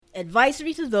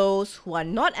Advisory to those who are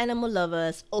not animal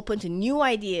lovers, open to new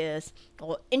ideas,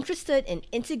 or interested in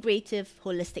integrative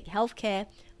holistic healthcare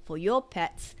for your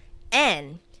pets,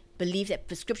 and believe that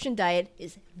prescription diet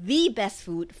is the best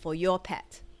food for your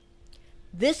pet.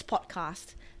 This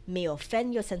podcast may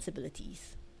offend your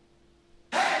sensibilities.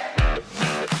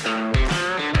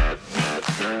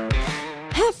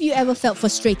 Have you ever felt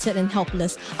frustrated and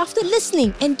helpless after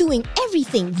listening and doing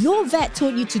everything your vet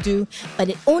told you to do, but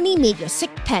it only made your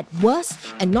sick pet worse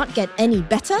and not get any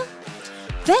better?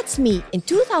 That's me in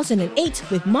 2008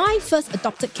 with my first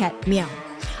adopted cat, Meow.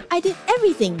 I did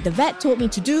everything the vet told me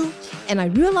to do, and I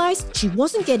realized she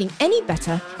wasn't getting any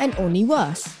better and only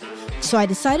worse. So I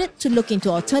decided to look into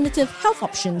alternative health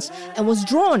options and was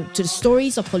drawn to the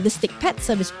stories of holistic pet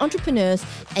service entrepreneurs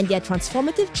and their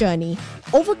transformative journey,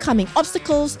 overcoming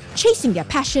obstacles, chasing their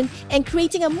passion, and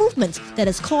creating a movement that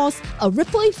has caused a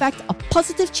ripple effect of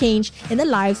positive change in the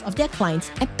lives of their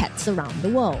clients and pets around the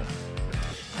world.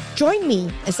 Join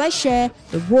me as I share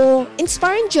the raw,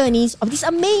 inspiring journeys of these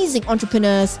amazing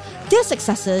entrepreneurs, their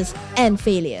successes and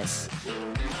failures.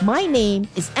 My name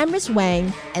is Emrys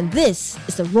Wang, and this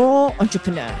is The Raw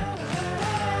Entrepreneur.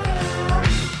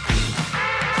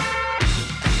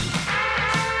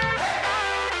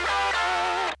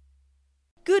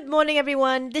 Good morning,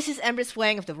 everyone. This is Emrys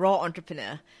Wang of The Raw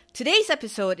Entrepreneur. Today's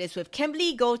episode is with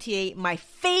Kimberly Gauthier, my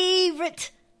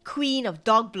favorite queen of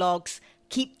dog blogs,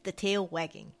 Keep the Tail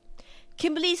Wagging.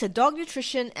 Kimberly is a dog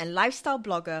nutrition and lifestyle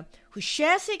blogger who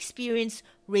shares her experience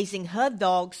raising her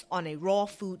dogs on a raw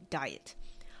food diet.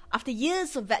 After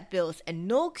years of vet bills and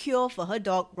no cure for her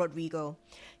dog, Rodrigo,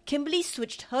 Kimberly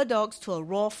switched her dogs to a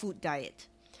raw food diet.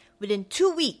 Within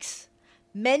 2 weeks,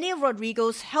 many of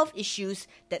Rodrigo's health issues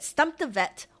that stumped the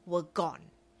vet were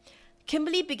gone.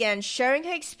 Kimberly began sharing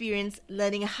her experience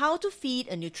learning how to feed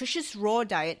a nutritious raw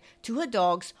diet to her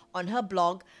dogs on her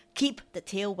blog, Keep the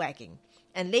Tail Wagging,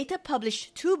 and later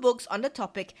published 2 books on the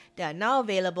topic that are now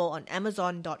available on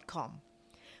Amazon.com.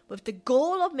 With the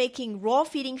goal of making raw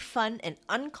feeding fun and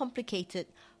uncomplicated,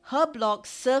 her blog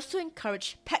serves to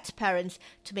encourage pet parents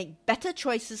to make better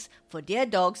choices for their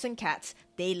dogs and cats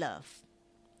they love.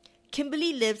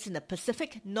 Kimberly lives in the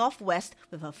Pacific Northwest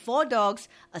with her 4 dogs,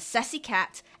 a sassy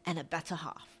cat, and a better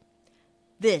half.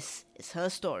 This is her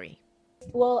story.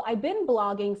 Well, I've been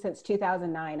blogging since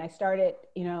 2009. I started,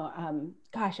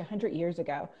 100 years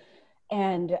ago.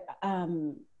 And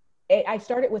I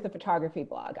started with a photography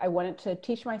blog. I wanted to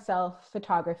teach myself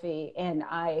photography, and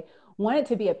I wanted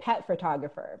to be a pet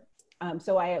photographer.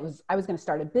 So I was going to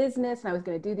start a business, and I was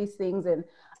going to do these things. And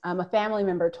a family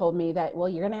member told me that, well,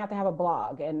 you're going to have a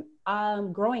blog. And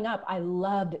growing up, I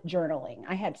loved journaling.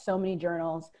 I had so many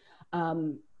journals,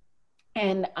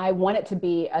 and I wanted to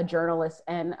be a journalist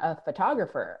and a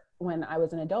photographer when I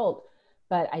was an adult,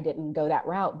 but I didn't go that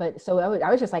route. But so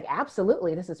I was just like,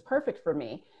 absolutely, this is perfect for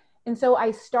me. And so I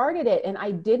started it, and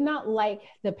I did not like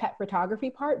the pet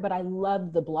photography part, but I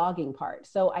loved the blogging part.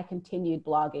 So I continued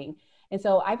blogging. And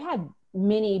so I've had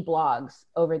many blogs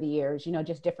over the years,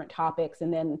 just different topics.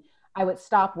 And then I would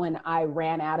stop when I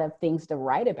ran out of things to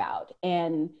write about.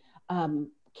 And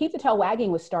Keep the Tail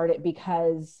Wagging was started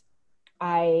because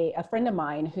a friend of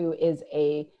mine who is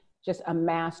just a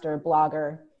master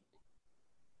blogger.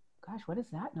 Gosh, what is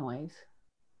that noise?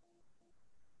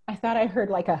 I thought I heard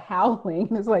like a howling.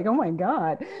 It's like, oh my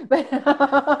God, but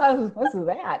what's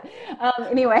that?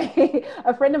 Anyway,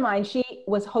 a friend of mine, she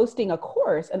was hosting an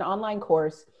online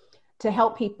course to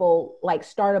help people like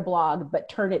start a blog, but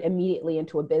turn it immediately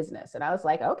into a business. And I was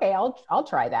like, okay, I'll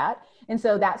try that. And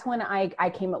so that's when I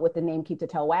came up with the name Keep the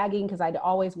Tail Wagging, because I'd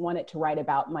always wanted to write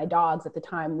about my dogs. At the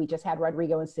time, we just had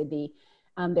Rodrigo and Sydney,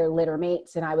 their litter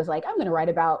mates. And I was like, I'm going to write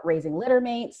about raising litter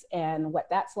mates and what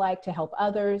that's like to help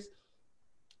others.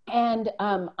 And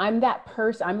I'm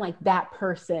like that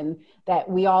person that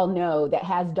we all know that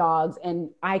has dogs, and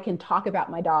I can talk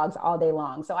about my dogs all day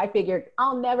long. So I figured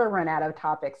I'll never run out of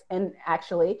topics. And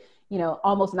actually,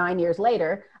 almost 9 years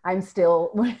later, I'm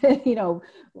still,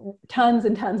 tons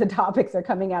and tons of topics are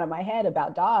coming out of my head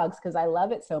about dogs because I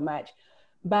love it so much.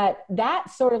 But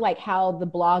that's sort of like how the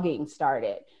blogging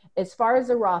started. As far as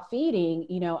the raw feeding,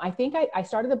 I think I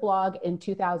started the blog in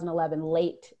 2011,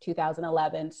 late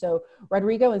 2011. So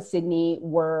Rodrigo and Sydney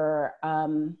were,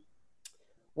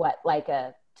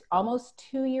 almost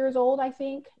 2 years old, I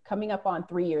think, coming up on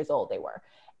 3 years old they were.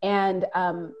 And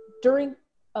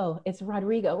it's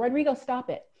Rodrigo. Rodrigo, stop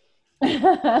it.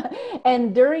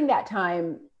 And during that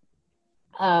time,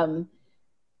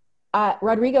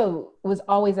 Rodrigo was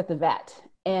always at the vet.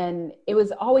 And it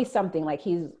was always something like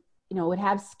would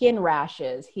have skin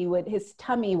rashes. His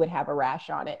tummy would have a rash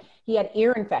on it. He had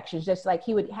ear infections, just like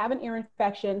he would have an ear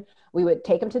infection. We would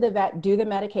take him to the vet, do the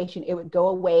medication. It would go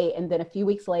away. And then a few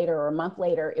weeks later or a month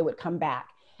later, it would come back.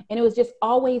 And it was just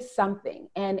always something.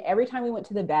 And every time we went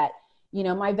to the vet,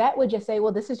 my vet would just say,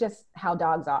 well, this is just how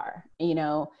dogs are,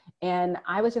 and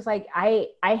I was just like, I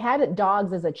had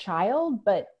dogs as a child,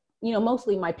 but,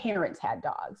 mostly my parents had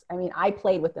dogs. I mean, I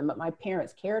played with them, but my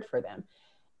parents cared for them.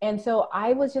 And so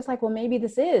I was just like, well, maybe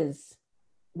this is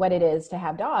what it is to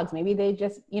have dogs. Maybe they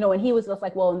just, and he was just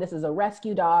like, well, and this is a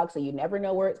rescue dog, so you never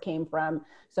know where it came from.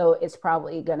 So it's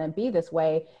probably going to be this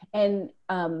way. And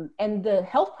the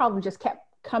health problem just kept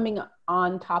coming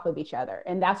on top of each other.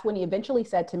 And that's when he eventually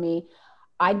said to me,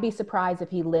 I'd be surprised if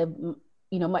he lived,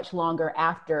 much longer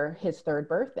after his 3rd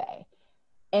birthday.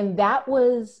 And that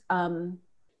was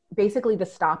basically the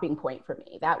stopping point for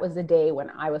me. That was the day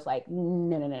when I was like,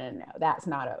 no, that's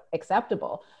not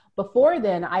acceptable. Before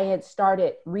then, I had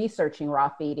started researching raw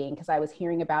feeding because I was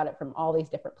hearing about it from all these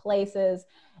different places.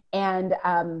 And,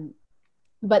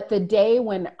 but the day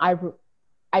when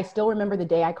I still remember the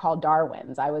day I called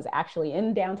Darwin's. I was actually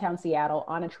in downtown Seattle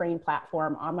on a train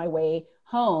platform on my way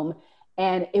home.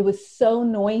 And it was so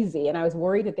noisy. And I was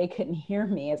worried that they couldn't hear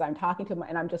me as I'm talking to them.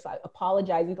 And I'm just like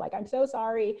apologizing, like, I'm so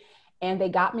sorry. And they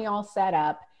got me all set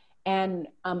up. And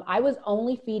I was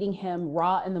only feeding him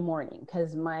raw in the morning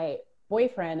because my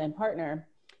boyfriend and partner,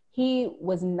 he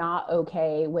was not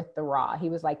okay with the raw. He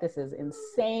was like, this is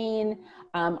insane.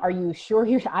 Are you sure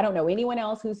I don't know anyone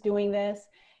else who's doing this.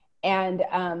 And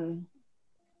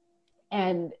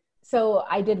so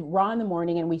I did raw in the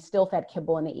morning and we still fed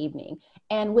kibble in the evening.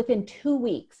 And within 2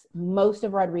 weeks, most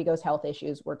of Rodrigo's health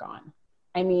issues were gone.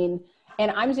 I mean,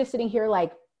 and I'm just sitting here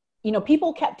like,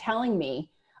 people kept telling me,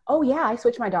 oh yeah, I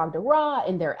switched my dog to raw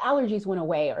and their allergies went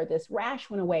away, or this rash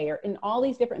went away, and all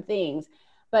these different things.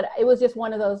 But it was just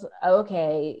one of those,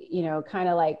 okay, kind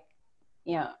of like,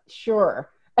 sure.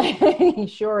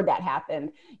 Sure, that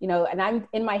happened, and I'm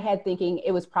in my head thinking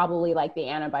it was probably like the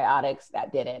antibiotics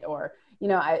that did it, or,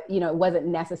 it wasn't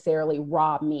necessarily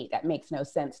raw meat. That makes no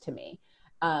sense to me.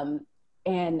 And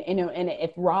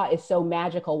if raw is so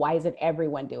magical, why isn't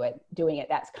everyone doing it?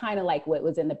 That's kind of like what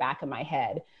was in the back of my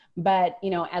head. But,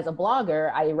 as a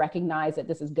blogger, I recognize that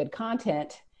this is good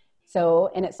content.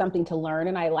 So, and it's something to learn,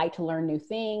 and I like to learn new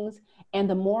things. And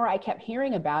the more I kept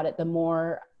hearing about it, the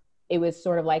more it was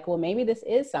sort of like, well, maybe this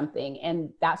is something. And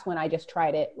that's when I just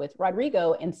tried it with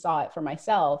Rodrigo and saw it for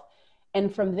myself.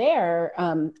 And from there,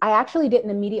 I actually didn't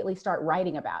immediately start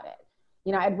writing about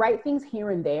it. I'd write things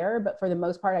here and there, but for the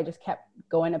most part, I just kept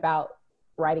going about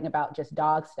writing about just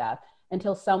dog stuff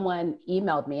until someone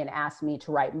emailed me and asked me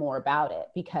to write more about it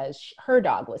because her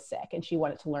dog was sick and she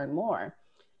wanted to learn more.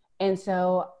 And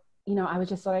so, I was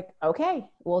just like, okay,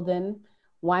 well then,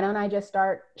 why don't I just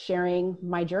start sharing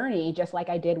my journey just like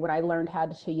I did when I learned how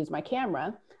to use my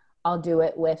camera? I'll do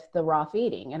it with the raw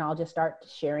feeding and I'll just start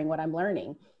sharing what I'm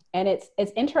learning. And it's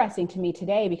interesting to me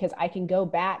today because I can go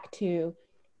back to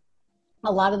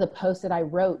a lot of the posts that I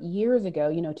wrote years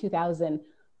ago,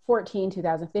 2014,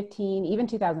 2015, even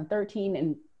 2013,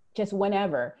 and just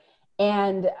whenever.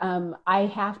 And I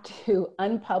have to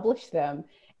unpublish them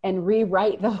and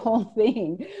rewrite the whole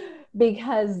thing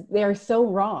because they're so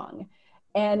wrong.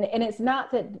 And it's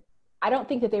not that, I don't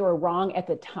think that they were wrong at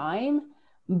the time,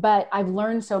 but I've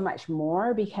learned so much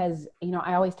more because,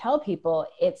 I always tell people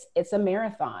it's a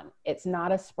marathon. It's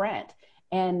not a sprint,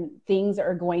 and things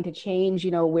are going to change.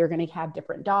 We're going to have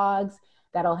different dogs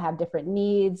that'll have different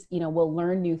needs. We'll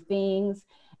learn new things.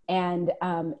 And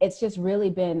it's just really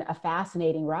been a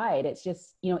fascinating ride. It's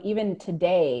just, even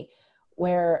today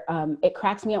where it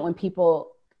cracks me up when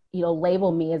people,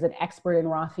 label me as an expert in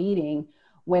raw feeding,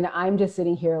 when I'm just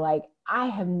sitting here like, I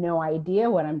have no idea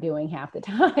what I'm doing half the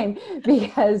time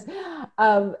because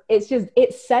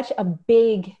it's such a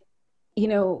big,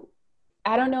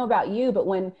 I don't know about you, but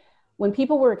when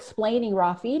people were explaining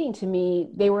raw feeding to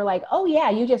me, they were like, oh yeah,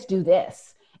 you just do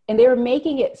this. And they were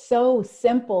making it so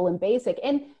simple and basic.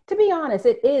 And to be honest,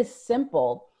 it is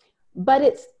simple, but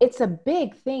it's a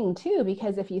big thing too,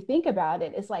 because if you think about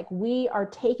it, it's like we are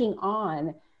taking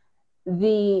on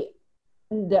the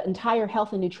entire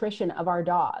health and nutrition of our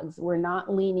dogs. We're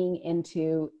not leaning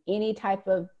into any type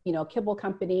of, kibble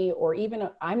company, or even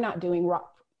I'm not doing raw,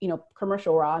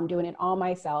 commercial raw. I'm doing it all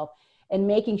myself and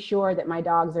making sure that my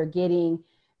dogs are getting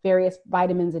various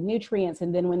vitamins and nutrients.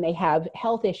 And then when they have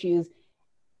health issues,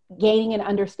 gaining an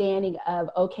understanding of,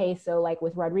 okay, so like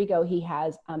with Rodrigo, he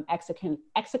has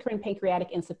exocrine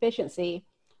pancreatic insufficiency.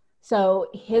 So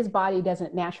his body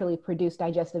doesn't naturally produce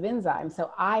digestive enzymes.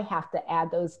 So I have to add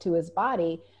those to his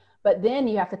body. But then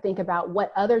you have to think about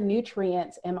what other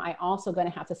nutrients am I also going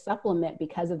to have to supplement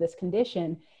because of this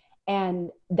condition. And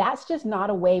that's just not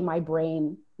a way my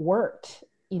brain worked,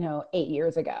 8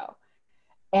 years ago.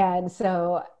 And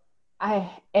so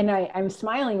I'm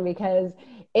smiling because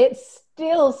it's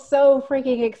still so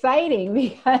freaking exciting,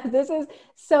 because this is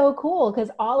so cool, because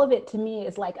all of it to me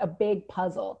is like a big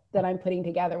puzzle that I'm putting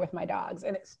together with my dogs,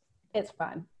 and it's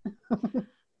fun.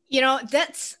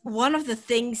 That's one of the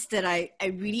things that I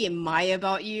really admire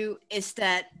about you, is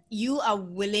that you are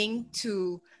willing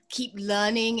to keep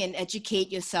learning and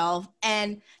educate yourself.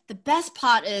 And the best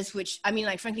part is,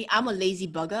 frankly, I'm a lazy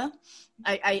bugger.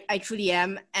 I truly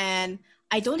am. And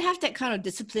I don't have that kind of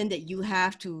discipline that you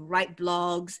have to write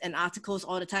blogs and articles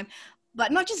all the time.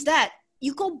 But not just that,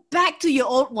 you go back to your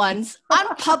old ones,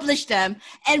 unpublish them,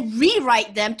 and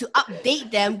rewrite them to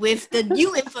update them with the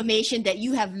new information that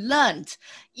you have learned,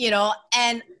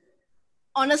 and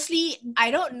honestly,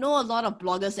 I don't know a lot of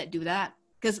bloggers that do that,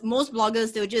 because most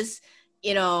bloggers, they'll just,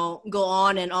 go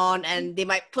on, and they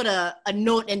might put a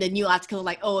note in the new article,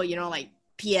 like, oh,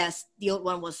 PS, the old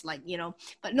one was like,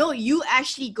 but no, you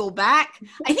actually go back.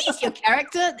 I think it's your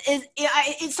character.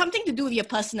 It's something to do with your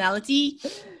personality,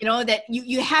 that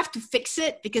you have to fix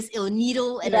it because it'll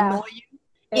needle and annoy you.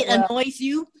 It annoys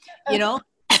you,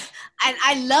 And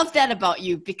I love that about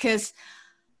you, because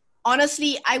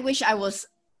honestly, I wish I was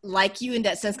like you in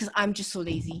that sense, because I'm just so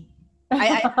lazy.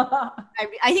 I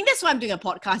think that's why I'm doing a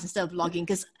podcast instead of blogging,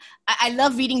 because I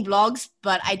love reading blogs,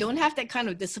 but I don't have that kind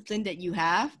of discipline that you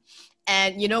have.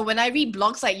 And, when I read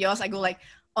blogs like yours, I go like,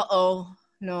 uh-oh,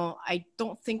 no, I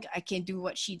don't think I can do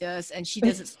what she does. And she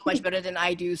does it so much better than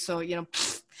I do. So,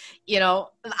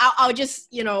 I'll just,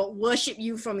 worship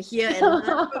you from here and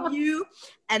learn from you.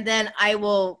 And then I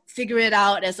will figure it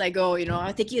out as I go,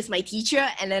 I'll take you as my teacher,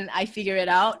 and then I figure it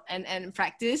out and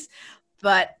practice.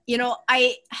 But,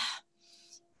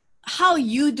 how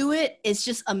you do it is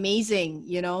just amazing.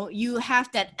 You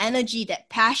have that energy, that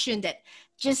passion, that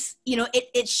just,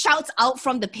 it shouts out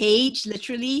from the page,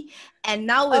 literally. And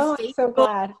now with Facebook, I'm so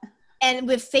glad. And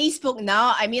with Facebook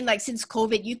now, since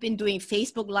COVID, you've been doing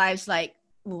Facebook lives like,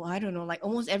 I don't know, like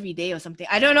almost every day or something.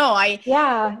 I don't know.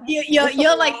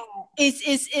 You're like,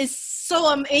 it's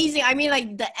so amazing.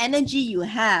 The energy you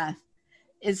have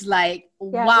is like,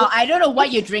 wow, I don't know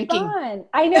what you're drinking. Fun.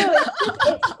 I know,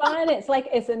 it's fun. It's like,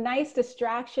 it's a nice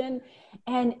distraction.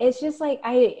 And it's just like,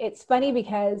 it's funny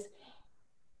because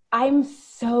I'm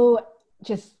so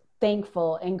just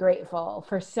thankful and grateful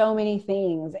for so many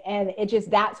things. And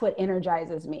that's what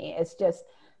energizes me. It's just,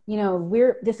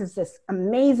 this is this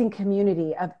amazing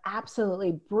community of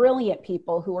absolutely brilliant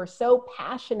people who are so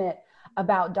passionate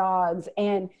about dogs.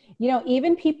 And,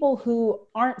 even people who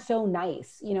aren't so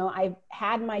nice, I've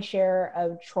had my share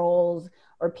of trolls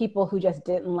or people who just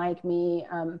didn't like me.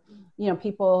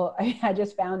 People, I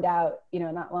just found out,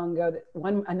 not long ago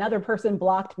that another person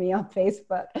blocked me on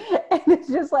Facebook. And it's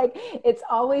just like, it's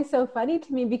always so funny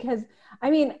to me, because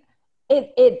I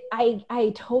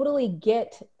totally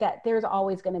get that there's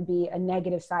always going to be a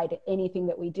negative side to anything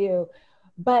that we do,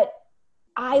 but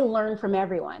I learn from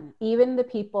everyone, even the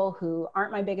people who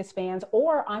aren't my biggest fans,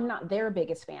 or I'm not their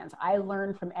biggest fans. I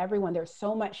learn from everyone. There's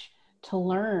so much to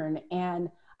learn. And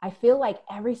I feel like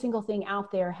every single thing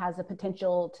out there has a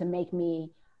potential to make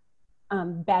me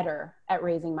better at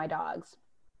raising my dogs.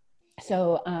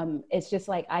 So it's just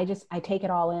like, I take it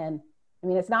all in.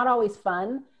 It's not always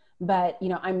fun, but,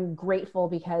 I'm grateful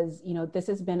because, this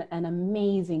has been an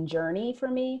amazing journey for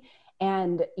me.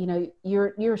 And,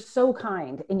 you're so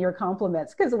kind in your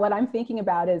compliments, because what I'm thinking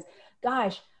about is,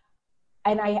 gosh,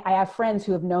 and I have friends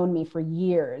who have known me for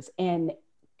years, and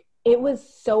it was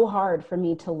so hard for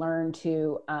me to learn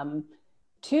to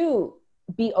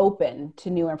be open to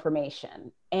new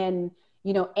information, and,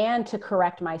 and to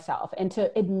correct myself and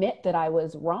to admit that I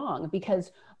was wrong,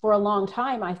 because for a long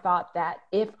time I thought that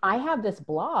if I have this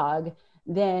blog,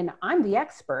 then I'm the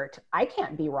expert. I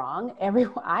can't be wrong.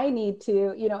 I need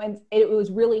to, and it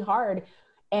was really hard.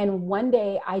 And one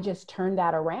day I just turned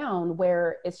that around,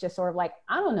 where it's just sort of like,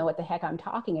 I don't know what the heck I'm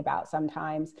talking about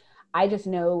sometimes. I just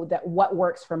know that what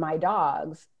works for my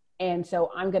dogs. And so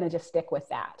I'm going to just stick with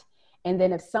that. And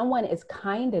then if someone is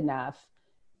kind enough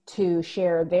to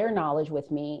share their knowledge with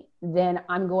me, then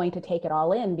I'm going to take it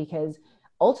all in, because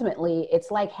ultimately it's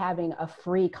like having a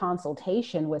free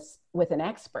consultation with an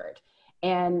expert.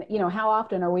 And, how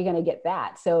often are we going to get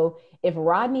that? So if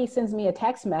Rodney sends me a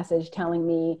text message telling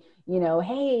me,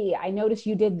 hey, I noticed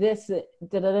you did this,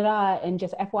 and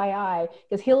just FYI,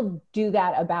 because he'll do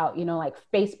that about, like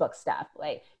Facebook stuff.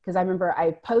 Like, because I remember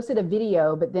I posted a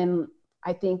video, but then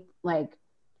I think like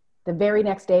the very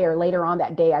next day or later on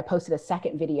that day, I posted a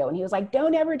second video and he was like,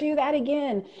 don't ever do that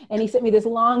again. And he sent me this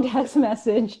long text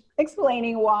message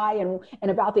explaining why and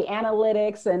about the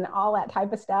analytics and all that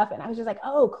type of stuff. And I was just like,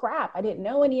 oh crap, I didn't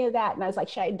know any of that. And I was like,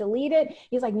 should I delete it?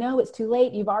 He's like, no, it's too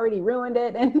late. You've already ruined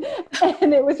it. And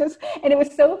it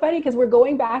was so funny because we're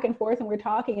going back and forth and we're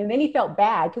talking. And then he felt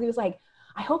bad because he was like,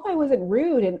 I hope I wasn't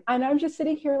rude. And I'm just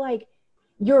sitting here like,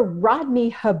 you're Rodney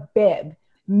Habib.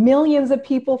 Millions of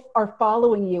people are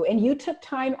following you, and you took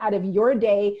time out of your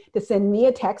day to send me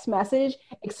a text message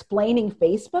explaining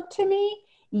Facebook to me.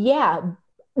 Yeah,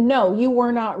 no, you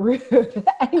were not rude.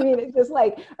 I mean, it's just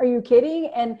like, are you kidding?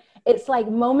 And it's like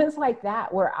moments like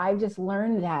that where I've just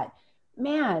learned that,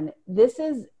 man, this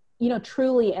is,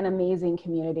 truly an amazing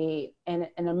community and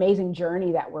an amazing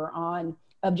journey that we're on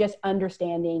of just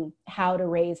understanding how to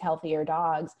raise healthier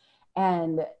dogs.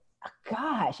 And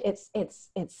gosh, it's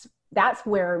that's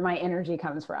where my energy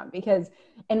comes from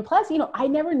and plus, I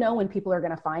never know when people are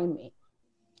going to find me.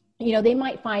 They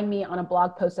might find me on a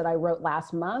blog post that I wrote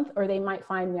last month, or they might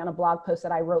find me on a blog post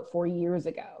that I wrote 4 years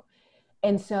ago.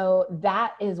 And so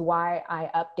that is why I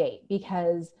update,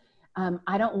 because I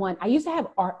used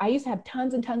to have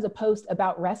tons and tons of posts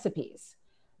about recipes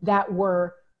that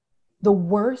were the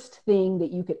worst thing that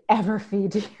you could ever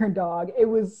feed to your dog. It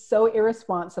was so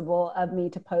irresponsible of me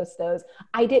to post those.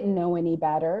 I didn't know any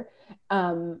better.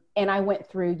 And I went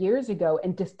through years ago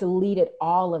and just deleted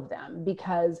all of them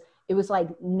because it was like,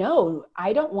 no,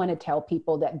 I don't want to tell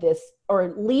people that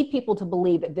or lead people to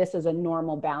believe that this is a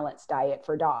normal balanced diet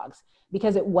for dogs,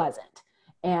 because it wasn't.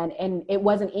 And it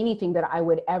wasn't anything that I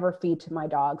would ever feed to my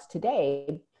dogs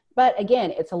today. But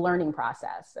again, it's a learning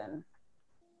process and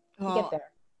you get there.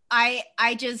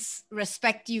 I just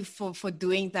respect you for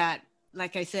doing that.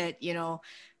 Like I said,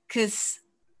 because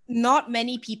not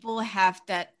many people have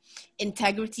that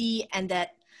integrity and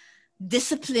that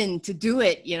discipline to do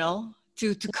it,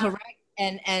 to correct.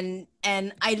 And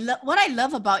what I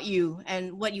love about you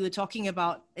and what you were talking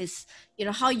about is,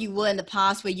 how you were in the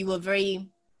past, where you were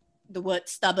the word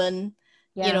stubborn,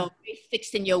 very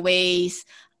fixed in your ways.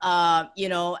 And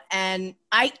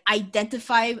I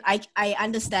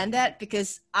understand that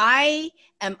because I'm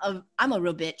a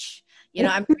real bitch,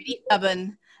 I'm pretty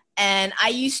stubborn, and I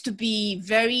used to be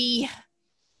very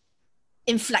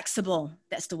inflexible.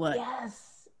 That's the word.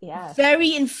 Yes.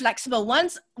 Very inflexible.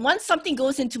 Once something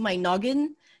goes into my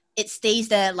noggin, it stays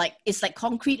there. Like it's like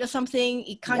concrete or something.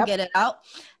 You can't get it out.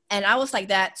 And I was like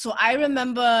that. So I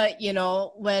remember,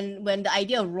 when the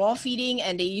idea of raw feeding,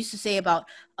 and they used to say about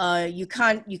you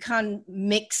can't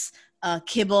mix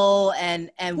kibble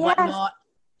and whatnot,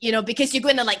 because you're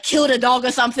going to like kill the dog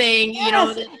or something,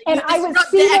 And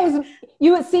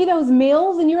you would see those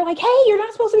meals and you're like, hey, you're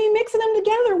not supposed to be mixing them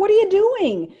together. What are you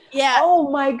doing? Yeah. Oh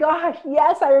my gosh.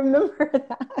 Yes, I remember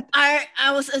that.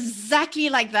 I was exactly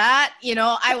like that.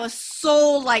 I was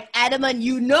so like adamant,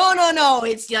 no.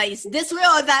 It's like, it's this way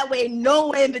or that way, no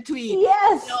way in between.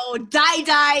 Yes.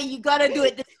 Die, you got to do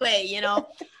it this way,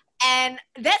 And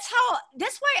that's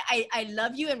why I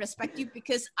love you and respect you,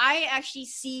 because I actually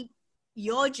see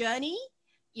your journey,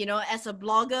 as a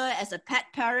blogger, as a pet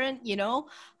parent,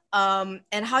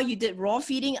 and how you did raw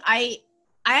feeding. I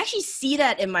actually see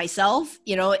that in myself,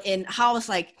 in how I was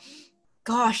like,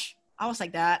 gosh, I was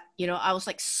like that, I was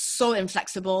like so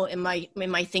inflexible in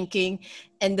my thinking,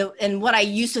 and what I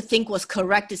used to think was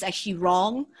correct is actually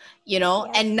wrong,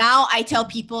 and now I tell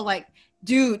people like,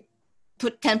 dude,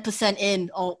 put 10%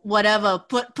 in or whatever,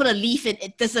 put a leaf in,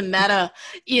 it doesn't matter,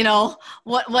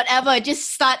 whatever,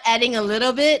 just start adding a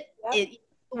little bit. It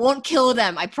won't kill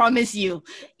them, I promise you,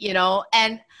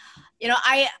 and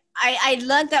I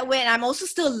learned that way, and I'm also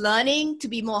still learning to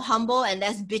be more humble and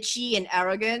less bitchy and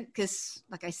arrogant, because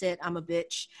like I said, I'm a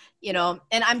bitch, and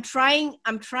I'm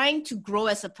trying to grow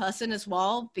as a person as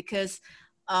well, because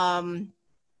I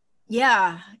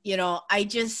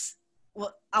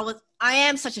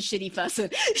am such a shitty person,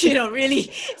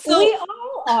 really. So we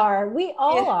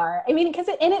all are. I mean,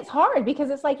 and it's hard because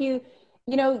it's like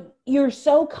you're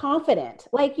so confident.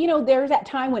 Like, there's that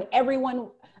time when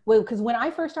because when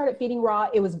I first started feeding raw,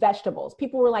 it was vegetables.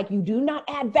 People were like, you do not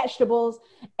add vegetables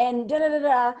and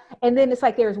da-da-da-da. And then it's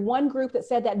like, there's one group that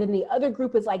said that. And then the other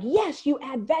group is like, yes, you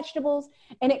add vegetables.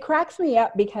 And it cracks me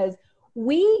up because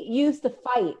we used to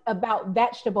fight about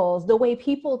vegetables the way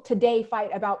people today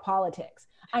fight about politics.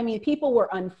 I mean, people were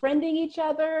unfriending each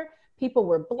other. People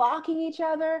were blocking each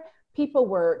other. People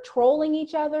were trolling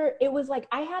each other. It was like,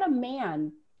 I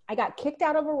got kicked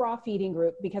out of a raw feeding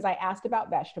group because I asked about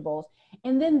vegetables.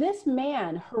 And then this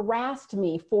man harassed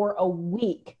me for a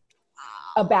week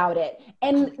about it.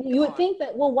 And you would think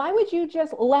that, well, why would you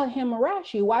just let him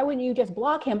harass you? Why wouldn't you just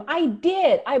block him? I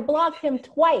did. I blocked him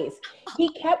twice. He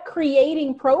kept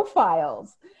creating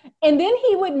profiles. And then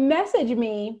he would message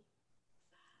me,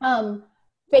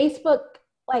 Facebook,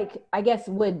 like, I guess,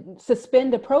 would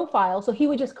suspend a profile. So he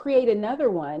would just create another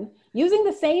one using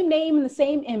the same name and the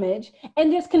same image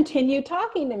and just continue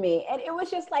talking to me. And it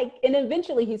was just like, and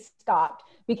eventually he stopped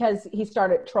because he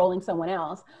started trolling someone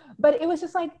else. But it was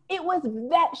just like, it was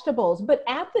vegetables. But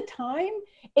at the time,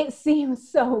 it seemed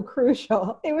so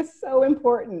crucial. It was so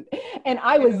important. And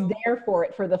I was there for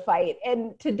it, for the fight.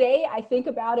 And today I think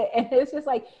about it, and it's just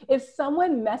like, if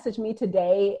someone messaged me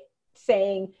today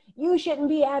saying, you shouldn't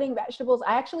be adding vegetables.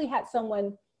 I actually had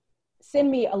someone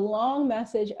send me a long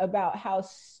message about how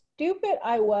stupid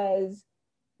I was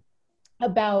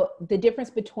about the difference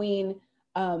between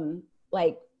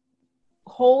like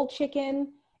whole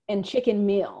chicken and chicken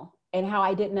meal, and how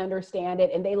I didn't understand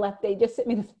it. And they just sent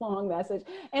me this long message,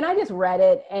 and I just read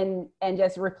it and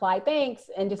just replied, thanks,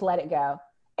 and just let it go.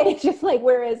 And it's just like,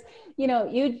 whereas,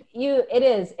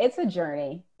 it's a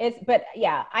journey. But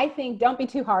yeah, I think don't be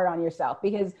too hard on yourself,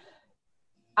 because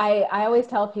I always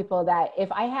tell people that if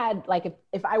I had, like,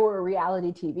 if I were a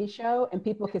reality TV show and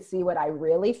people could see what I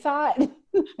really thought,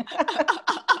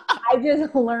 I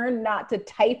just learned not to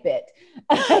type it.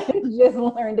 I just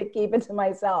learned to keep it to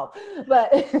myself. But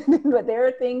there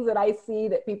are things that I see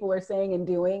that people are saying and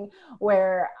doing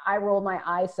where I roll my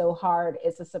eyes so hard,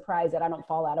 it's a surprise that I don't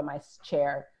fall out of my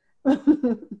chair.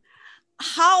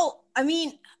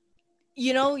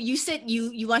 You said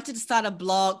you wanted to start a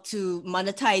blog to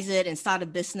monetize it and start a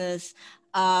business.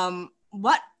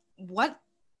 What's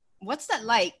that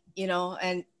like,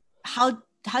 and how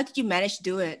did you manage to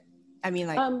do it?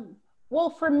 Well,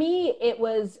 for me, it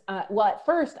was, at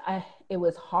first it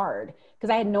was hard because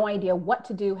I had no idea what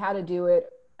to do, how to do it.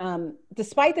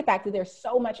 Despite the fact that there's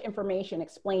so much information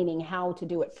explaining how to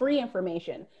do it, free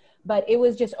information, but it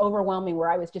was just overwhelming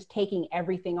where I was just taking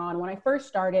everything on. When I first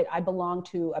started, I belonged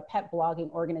to a pet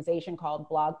blogging organization called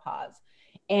BlogPause,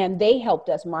 and they helped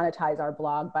us monetize our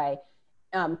blog by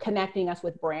connecting us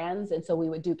with brands. And so we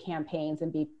would do campaigns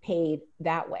and be paid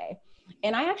that way.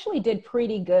 And I actually did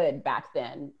pretty good back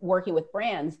then working with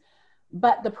brands.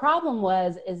 But the problem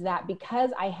is that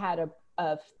because I had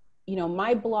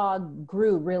my blog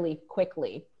grew really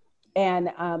quickly.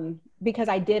 And because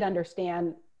I did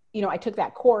understand, I took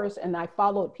that course and I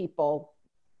followed people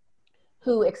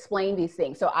who explained these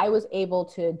things. So I was able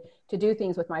to do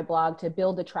things with my blog to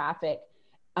build the traffic.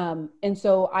 And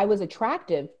so I was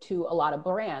attractive to a lot of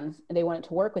brands and they wanted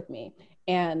to work with me.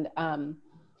 And,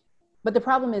 but the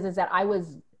problem is that I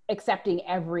was accepting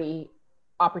every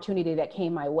opportunity that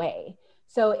came my way.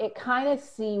 So it kind of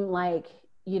seemed like,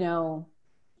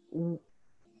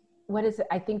 what is it?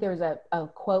 I think there's a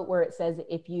quote where it says,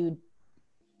 if you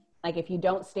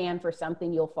don't stand for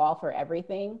something, you'll fall for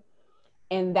everything.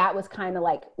 And that was kind of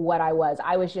like what I was.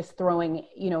 I was just throwing,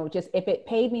 just if it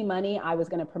paid me money, I was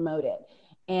going to promote it.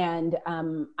 And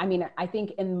I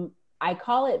think I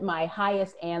call it my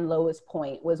highest and lowest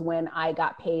point was when I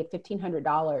got paid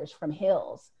 $1,500 from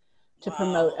Hills to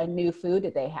promote a new food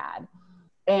that they had.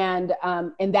 And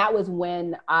that was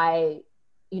when I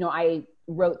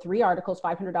wrote 3 articles,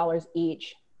 $500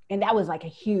 each. And that was like a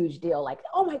huge deal. Like,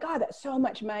 oh my God, that's so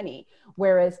much money.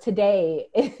 Whereas today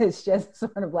it's just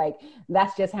sort of like,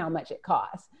 that's just how much it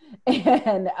costs.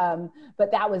 And,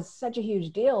 but that was such a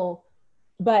huge deal.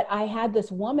 But I had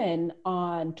this woman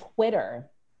on Twitter,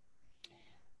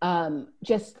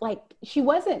 just like, she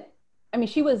was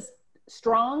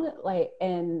strong, like,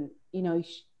 and,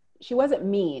 she wasn't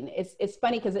mean. It's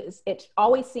funny because it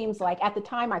always seems like, at the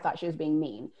time I thought she was being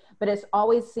mean, but it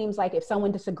always seems like if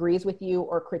someone disagrees with you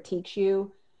or critiques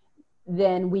you,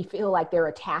 then we feel like they're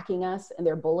attacking us and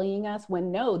they're bullying us,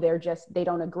 when no, they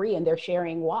don't agree and they're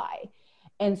sharing why.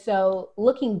 And so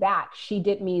looking back, she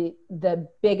did me the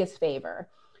biggest favor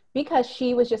because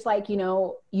she was just like,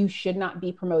 you should not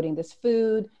be promoting this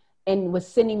food, and was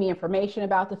sending me information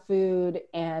about the food.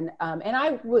 And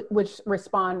I would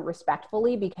respond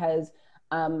respectfully because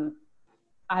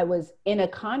I was in a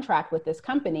contract with this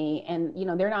company, and,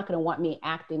 they're not going to want me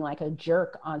acting like a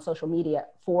jerk on social media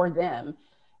for them.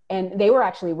 And they were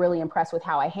actually really impressed with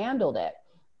how I handled it.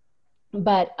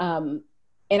 But, and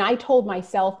I told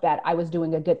myself that I was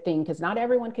doing a good thing because not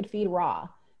everyone could feed raw.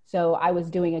 So I was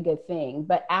doing a good thing.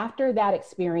 But after that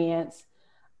experience,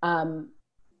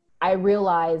 I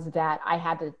realized that I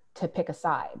had to pick a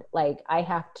side. Like, I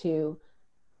have to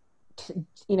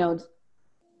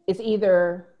it's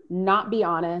either not be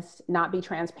honest, not be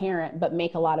transparent, but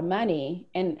make a lot of money.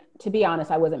 And to be honest,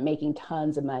 I wasn't making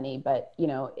tons of money, but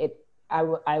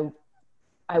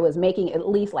I was making at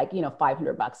least like, you know,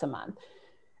 $500 a month.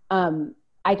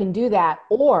 I can do that,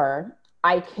 or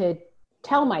I could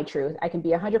tell my truth. I can be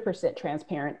 100%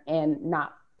 transparent and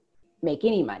not make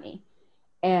any money.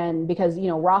 And because, you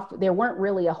know, there weren't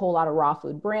really a whole lot of raw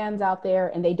food brands out there,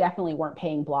 and they definitely weren't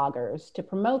paying bloggers to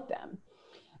promote them.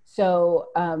 So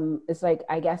it's like,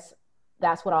 I guess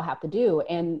that's what I'll have to do.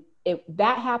 And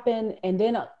that happened. And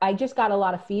then I just got a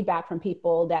lot of feedback from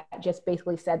people that just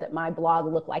basically said that my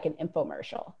blog looked like an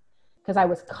infomercial, because I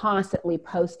was constantly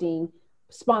posting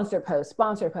sponsor posts.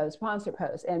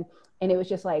 And it was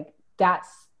just like,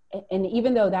 and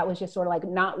even though that was just sort of like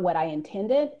not what I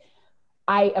intended,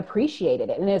 I appreciated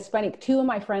it. And it's funny, 2 of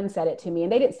my friends said it to me,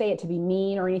 and they didn't say it to be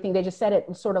mean or anything. They just said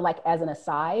it sort of like as an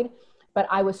aside. But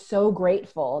I was so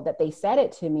grateful that they said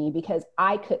it to me, because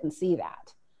I couldn't see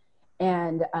that.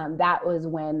 And that was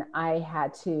when I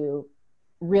had to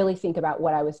really think about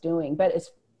what I was doing. But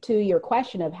as to your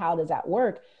question of how does that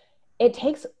work, it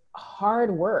takes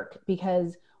hard work,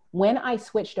 because when I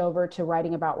switched over to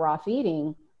writing about raw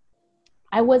feeding,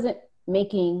 I wasn't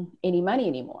making any money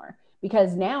anymore,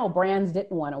 because now brands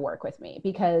didn't want to work with me,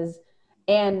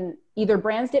 and either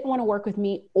brands didn't want to work with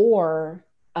me, or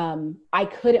I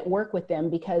couldn't work with them,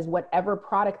 because whatever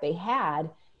product they had,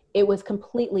 it was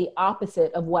completely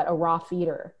opposite of what a raw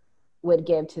feeder would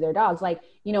give to their dogs. Like,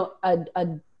 you know, a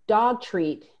dog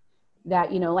treat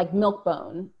that, you know, like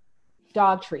Milk-Bone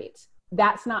dog treats,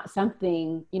 that's not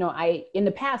something, you know, in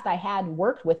the past I had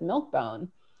worked with Milk-Bone,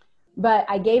 but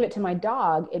I gave it to my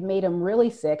dog. It made him really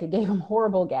sick. It gave him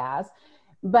horrible gas.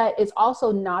 But it's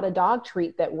also not a dog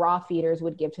treat that raw feeders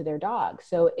would give to their dogs.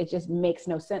 So it just makes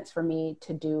no sense for me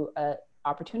to do an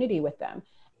opportunity with them.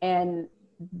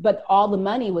 But all the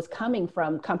money was coming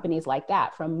from companies like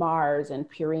that, from Mars and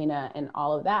Purina and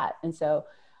all of that. And so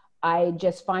I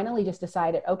just finally just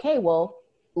decided, okay, well,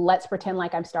 let's pretend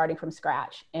like I'm starting from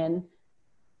scratch, and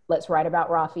let's write about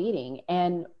raw feeding.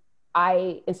 And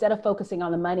instead of focusing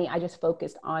on the money, I just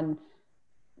focused on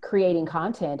creating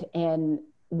content. And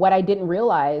what I didn't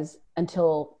realize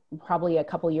until probably a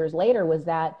couple years later was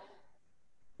that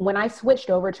when I switched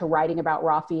over to writing about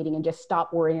raw feeding and just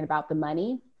stopped worrying about the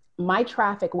money, my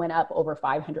traffic went up over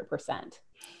 500%.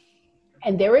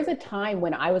 And there was a time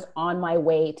when I was on my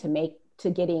way to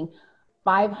getting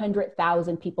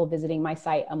 500,000 people visiting my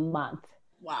site a month.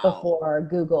 Wow. Before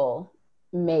Google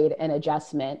made an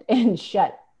adjustment and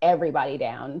shut everybody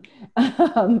down.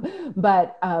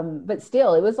 But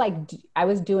still, it was like, I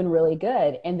was doing really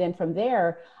good. And then from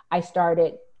there, I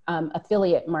started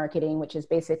affiliate marketing, which is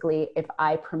basically if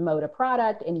I promote a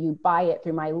product and you buy it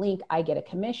through my link, I get a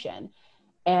commission.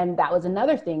 And that was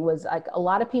another thing, was like a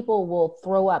lot of people will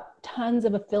throw up tons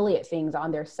of affiliate things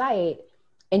on their site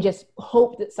and just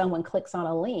hope that someone clicks on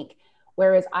a link.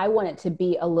 Whereas I wanted to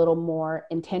be a little more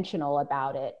intentional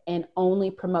about it and only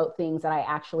promote things that I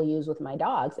actually use with my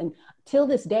dogs. And till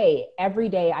this day, every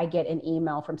day I get an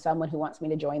email from someone who wants me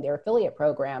to join their affiliate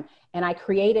program. And I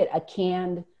created a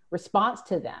canned response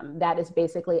to them. That is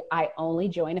basically, I only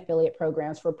join affiliate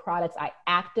programs for products I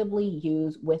actively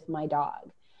use with my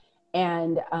dog.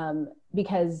 And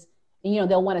because, you know,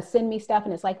 they'll want to send me stuff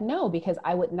and it's like, no, because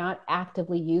I would not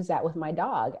actively use that with my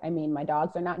dog. I mean, my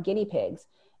dogs are not guinea pigs.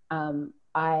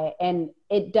 And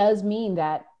it does mean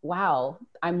that, wow,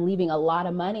 I'm leaving a lot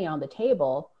of money on the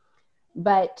table,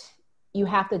 but you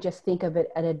have to just think of it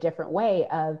in a different way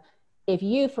of, if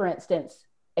you, for instance,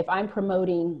 if I'm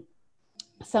promoting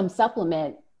some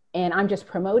supplement and I'm just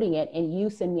promoting it and you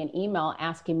send me an email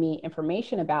asking me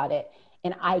information about it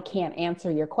and I can't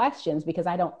answer your questions because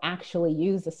I don't actually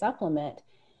use the supplement,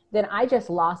 then I just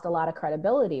lost a lot of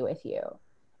credibility with you.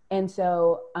 And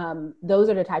so those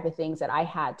are the type of things that I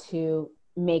had to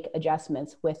make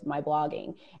adjustments with my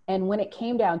blogging. And when it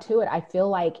came down to it, I feel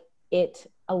like it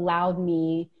allowed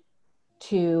me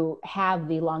to have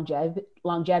the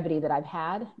longevity that I've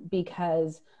had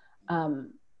because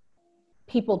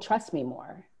people trust me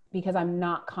more because I'm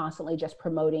not constantly just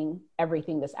promoting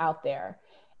everything that's out there.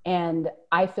 And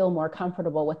I feel more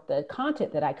comfortable with the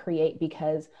content that I create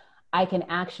because I can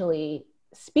actually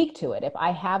speak to it. If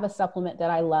I have a supplement that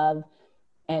I love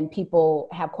and people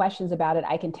have questions about it,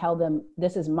 I can tell them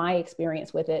this is my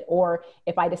experience with it. Or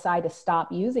if I decide to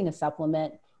stop using a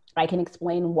supplement, I can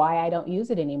explain why I don't use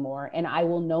it anymore. And I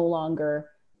will no longer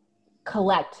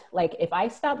collect. Like if I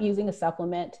stop using a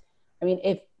supplement, I mean,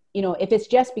 if it's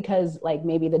just because like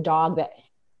maybe the dog that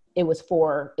it was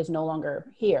for is no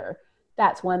longer here,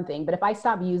 that's one thing. But if I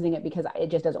stop using it because it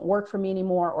just doesn't work for me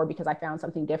anymore, or because I found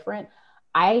something different,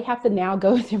 I have to now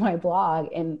go through my blog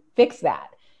and fix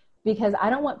that because I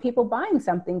don't want people buying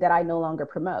something that I no longer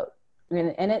promote.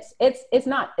 And it's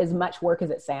not as much work as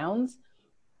it sounds,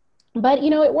 but, you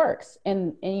know, it works.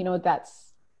 And, you know,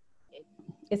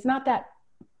 it's not that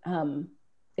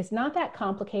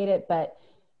complicated, but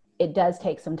it does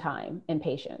take some time and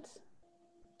patience.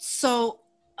 So,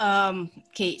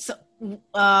 okay. So,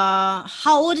 how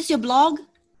old is your blog?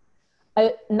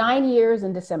 9 years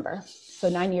in December. So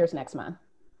 9 years next month.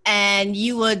 And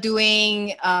you were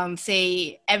doing,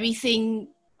 say, everything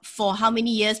for how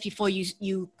many years before you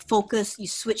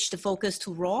switched the focus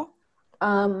to Raw?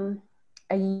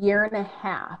 A year and a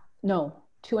half. No,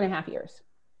 2.5 years.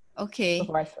 Okay.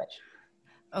 Before I switched.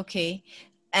 Okay.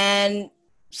 And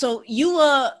so you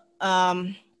were,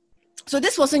 so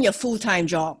this wasn't your full-time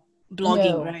job,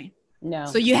 blogging, right? No.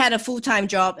 So you had a full-time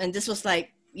job, and this was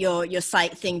like your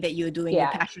side thing that you were doing, your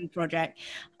passion project.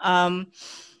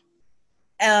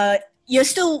 You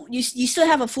still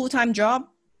have a full-time job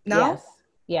now? Yes.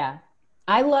 Yeah.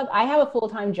 I have a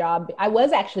full-time job. I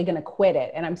was actually going to quit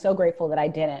it, and I'm so grateful that I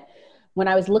didn't. When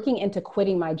I was looking into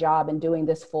quitting my job and doing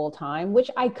this full-time,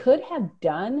 which I could have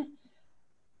done,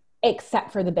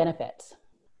 except for the benefits.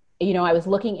 You know, I was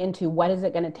looking into what is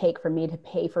it going to take for me to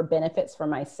pay for benefits for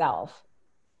myself.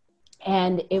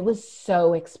 And it was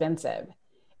so expensive.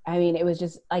 I mean, it was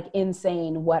just like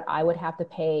insane what I would have to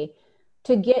pay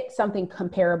to get something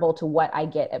comparable to what I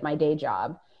get at my day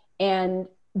job. And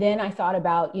then I thought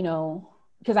about, you know,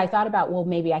 because I thought about, well,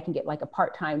 maybe I can get like a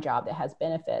part-time job that has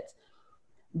benefits.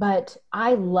 But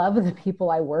I love the people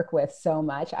I work with so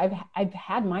much. I've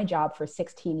had my job for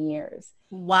 16 years.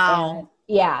 Wow. And,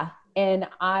 yeah. And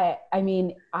I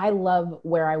mean, I love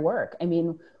where I work. I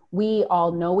mean, we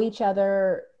all know each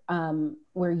other.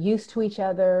 We're used to each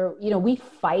other. You know, we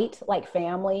fight like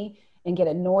family and get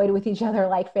annoyed with each other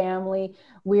like family.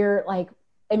 We're like,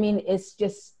 I mean, it's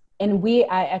just, and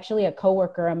actually a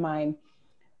coworker of mine,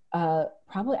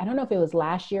 probably, I don't know if it was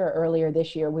last year or earlier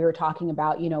this year, we were talking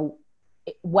about, you know,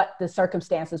 what the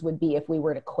circumstances would be if we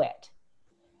were to quit.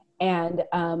 And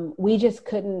we just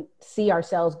couldn't see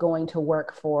ourselves going to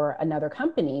work for another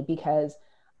company because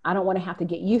I don't want to have to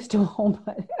get used to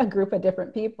a group of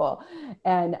different people.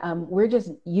 And we're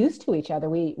just used to each other.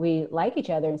 We like each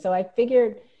other. And so I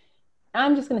figured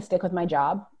I'm just going to stick with my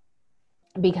job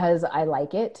because I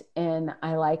like it. And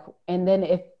then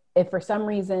if for some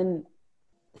reason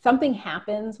something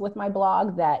happens with my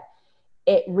blog that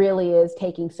it really is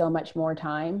taking so much more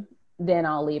time, then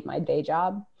I'll leave my day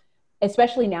job,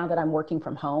 especially now that I'm working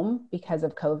from home because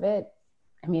of COVID.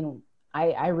 I mean,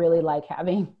 I really like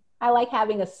having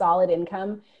a solid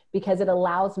income because it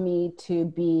allows me to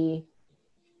be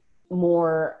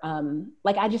more,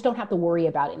 like, I just don't have to worry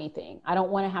about anything. I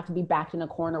don't want to have to be backed in a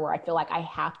corner where I feel like I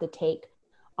have to take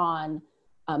on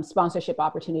sponsorship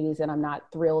opportunities that I'm not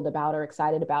thrilled about or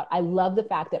excited about. I love the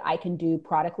fact that I can do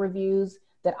product reviews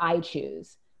that I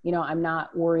choose. You know, I'm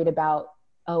not worried about,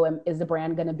 is the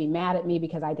brand going to be mad at me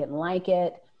because I didn't like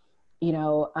it? You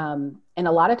know, and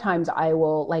a lot of times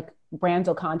brands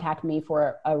will contact me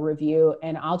for a review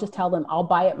and I'll just tell them I'll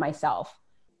buy it myself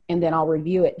and then I'll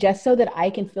review it just so that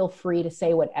I can feel free to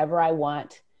say whatever I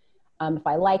want. If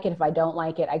I like it, if I don't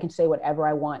like it, I can say whatever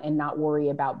I want and not worry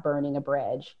about burning a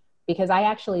bridge. Because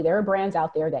there are brands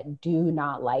out there that do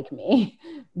not like me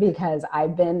because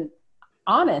I've been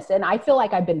honest and I feel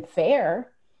like I've been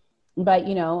fair, but,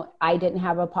 you know, I didn't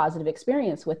have a positive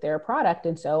experience with their product.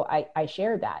 And so I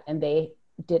shared that and they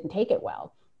didn't take it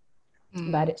well.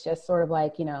 But it's just sort of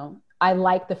like, you know, I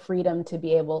like the freedom to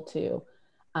be able to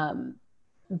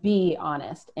be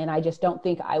honest. And I just don't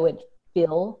think I would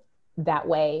feel that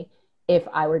way if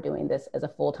I were doing this as a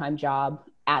full-time job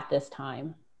at this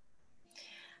time.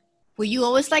 Were you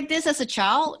always like this as a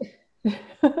child?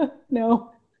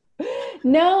 No.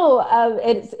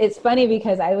 It's funny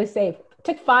because I always say it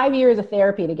took 5 years of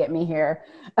therapy to get me here.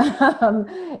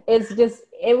 It's just,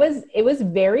 it was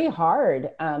very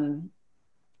hard.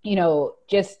 You know,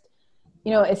 just,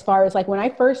 you know, as far as like when I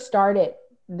first started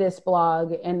this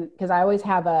blog, and because I always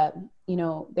have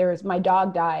my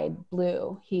dog died,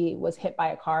 Blue. He was hit by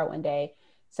a car one day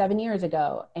 7 years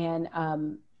ago. And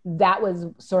that was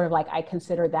sort of like, I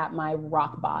consider that my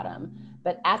rock bottom.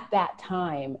 But at that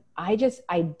time, I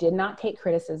did not take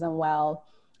criticism well.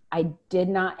 I did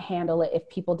not handle it if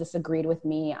people disagreed with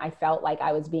me. I felt like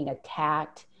I was being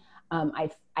attacked.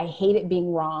 I hated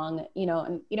being wrong, you know,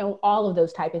 and, you know, all of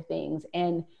those type of things.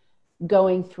 And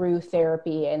going through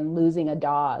therapy and losing a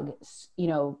dog, you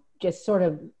know, just sort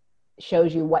of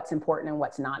shows you what's important and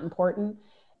what's not important.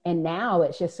 And now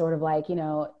it's just sort of like, you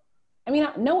know, I mean,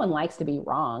 no one likes to be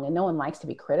wrong and no one likes to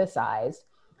be criticized,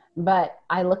 but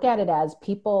I look at it as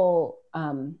people,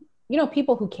 you know,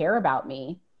 people who care about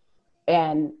me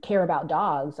and care about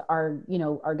dogs are, you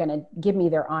know, are going to give me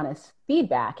their honest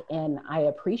feedback. And I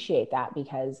appreciate that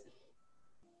because,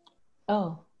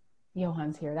 oh,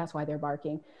 Johan's here. That's why they're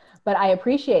barking. But I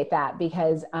appreciate that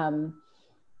because,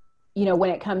 you know,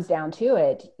 when it comes down to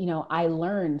it, you know, I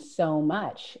learn so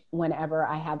much whenever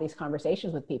I have these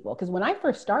conversations with people. Because when I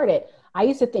first started, I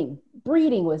used to think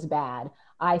breeding was bad.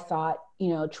 I thought, you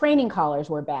know, training collars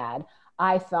were bad.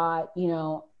 I thought, you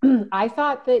know, I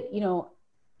thought that,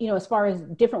 as far as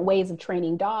different ways of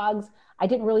training dogs, I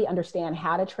didn't really understand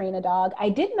how to train a dog. I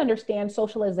didn't understand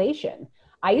socialization.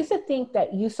 I used to think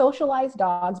that you socialize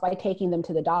dogs by taking them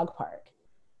to the dog park.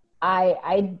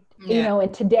 You know,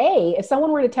 and today, if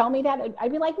someone were to tell me that,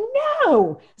 I'd be like,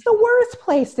 no, it's the worst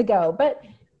place to go. But,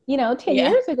 you know, 10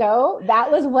 years ago,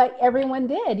 that was what everyone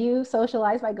did. You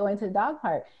socialize by going to the dog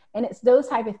park. And it's those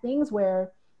type of things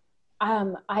where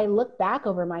I look back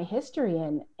over my history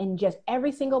and just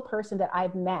every single person that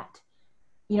I've met,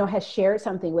 you know, has shared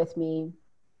something with me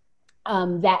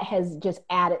that has just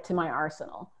added to my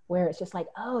arsenal, where it's just like,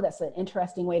 oh, that's an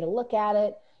interesting way to look at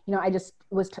it. You know, I just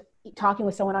was talking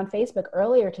with someone on Facebook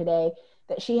earlier today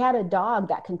that she had a dog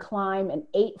that can climb an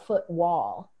 8-foot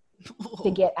wall to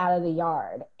get out of the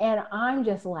yard. And I'm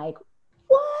just like,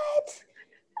 what?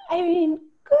 I mean,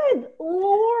 good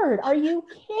Lord, are you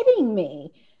kidding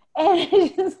me? And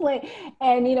it's just like,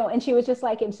 and, you know, and she was just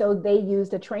like, and so they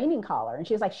used a training collar, and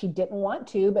she was like, she didn't want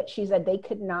to, but she said they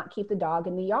could not keep the dog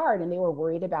in the yard and they were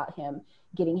worried about him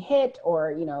getting hit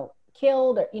or, you know,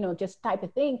 killed or, you know, just type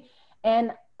of thing.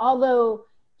 And although,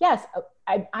 yes,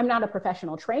 I'm not a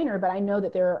professional trainer, but I know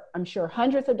that there are, I'm sure,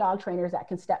 hundreds of dog trainers that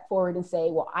can step forward and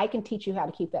say, well, I can teach you how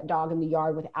to keep that dog in the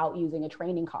yard without using a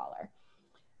training collar.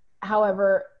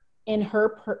 However, in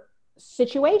her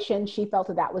situation, she felt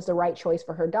that that was the right choice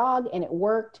for her dog, and it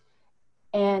worked.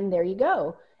 And there you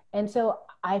go. And so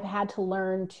I've had to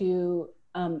learn to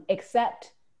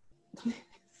accept.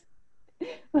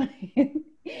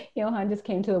 Johan just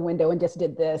came to the window and just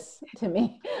did this to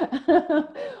me.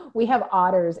 We have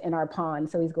otters in our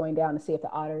pond, so he's going down to see if the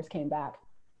otters came back.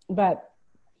 But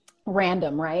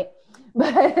random, right?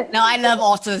 But no, I love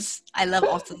otters. I love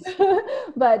otters.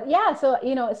 But yeah, so,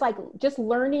 you know, it's like just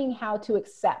learning how to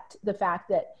accept the fact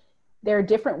that there are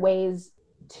different ways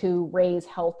to raise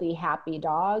healthy, happy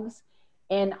dogs.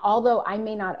 And although I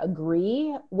may not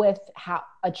agree with how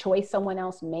a choice someone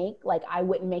else make, like I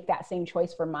wouldn't make that same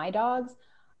choice for my dogs,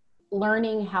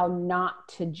 learning how not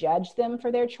to judge them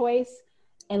for their choice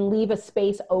and leave a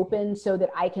space open so that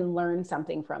I can learn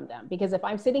something from them. Because if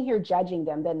I'm sitting here judging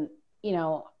them, then, you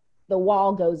know, the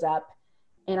wall goes up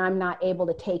and I'm not able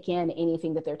to take in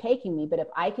anything that they're taking me. But if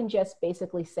I can just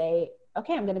basically say,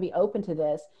 okay, I'm going to be open to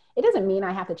this, it doesn't mean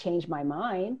I have to change my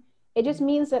mind. It just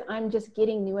means that I'm just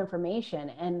getting new information.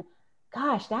 And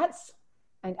gosh, I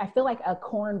feel like a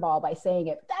cornball by saying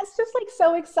it. That's just like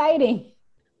so exciting.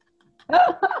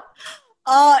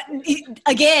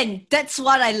 Again, that's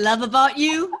what I love about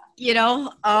you, you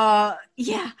know.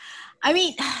 Yeah. I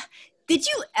mean, did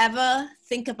you ever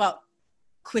think about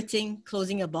quitting,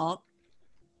 closing a blog?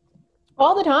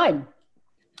 All the time.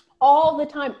 All the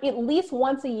time. At least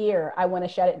once a year, I want to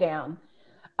shut it down.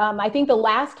 I think the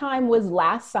last time was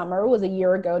last summer, was a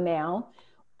year ago now,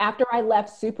 after I left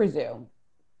Super Zoo.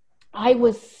 I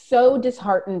was so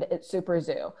disheartened at Super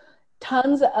Zoo.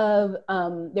 Tons of,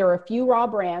 there were a few raw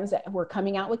brands that were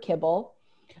coming out with kibble.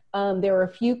 There were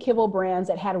a few kibble brands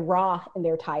that had raw in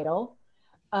their title.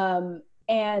 And,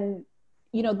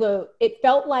 you know, it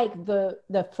felt like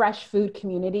the fresh food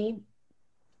community,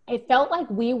 it felt like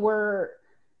we were,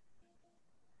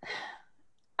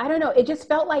 I don't know, it just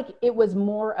felt like it was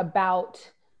more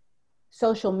about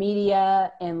social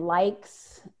media and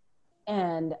likes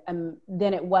and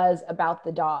than it was about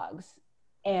the dogs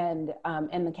and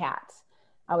the cats.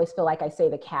 I always feel like I say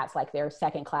the cats like they're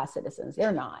second-class citizens.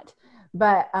 They're not.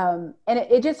 But and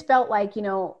it just felt like, you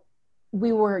know,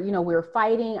 we were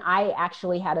fighting. I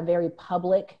actually had a very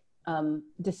public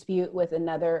dispute with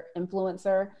another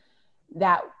influencer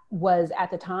that was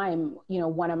at the time, you know,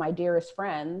 one of my dearest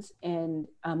friends, and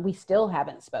we still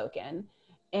haven't spoken.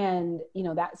 And, you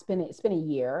know, it's been a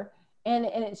year. And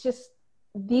it's just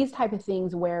these type of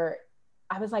things where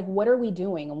I was like, what are we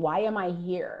doing? Why am I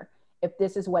here? If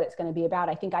this is what it's going to be about.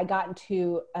 I think I got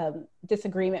into a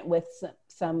disagreement with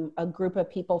a group of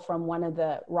people from one of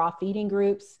the raw feeding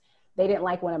groups. They didn't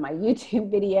like one of my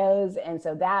YouTube videos. And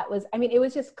so it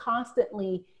was just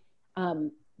constantly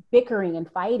bickering and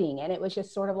fighting. And it was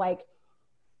just sort of like,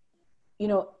 you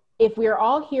know, if we're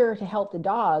all here to help the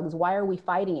dogs, why are we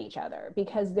fighting each other?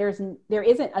 Because there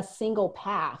isn't a single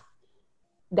path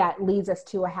that leads us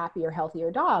to a happier, healthier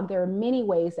dog. There are many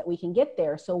ways that we can get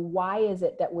there. So why is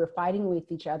it that we're fighting with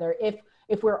each other?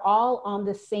 If we're all on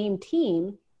the same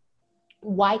team,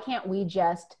 why can't we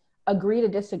just agree to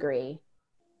disagree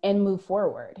and move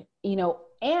forward,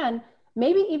 and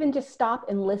maybe even just stop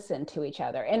and listen to each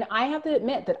other. And I have to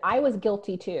admit that I was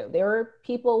guilty too. There were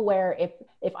people where if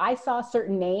I saw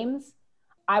certain names,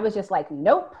 I was just like,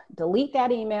 nope, delete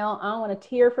that email. I don't want to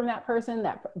hear from that person,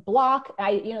 that block.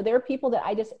 There are people that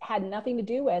I just had nothing to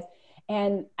do with.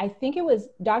 And I think it was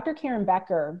Dr. Karen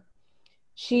Becker.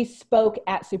 She spoke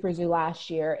at Super Zoo last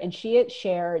year, and she had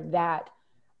shared that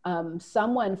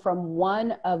someone from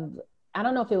one of, I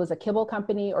don't know if it was a kibble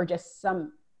company or just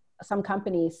some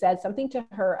company, said something to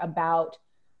her about,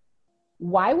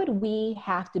 why would we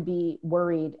have to be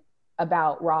worried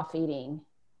about raw feeding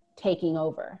taking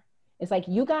over? It's like,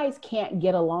 you guys can't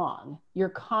get along. You're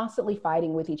constantly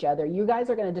fighting with each other. You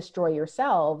guys are going to destroy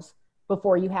yourselves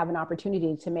before you have an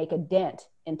opportunity to make a dent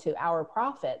into our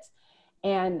profits.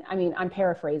 And I mean, I'm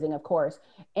paraphrasing, of course.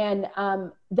 And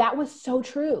that was so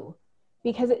true,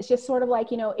 because it's just sort of like,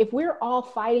 if we're all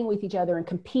fighting with each other and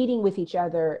competing with each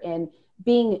other and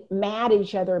being mad at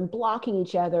each other and blocking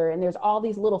each other, and there's all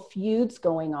these little feuds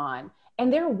going on,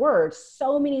 and there were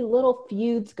so many little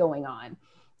feuds going on.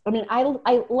 I mean,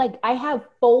 I have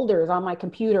folders on my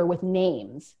computer with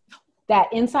names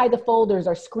that inside the folders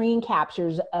are screen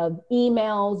captures of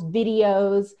emails,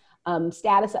 videos,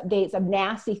 status updates of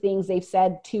nasty things they've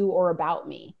said to or about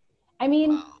me. I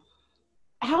mean,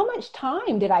 how much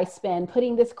time did I spend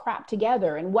putting this crap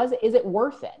together, and is it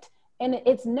worth it? And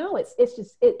it's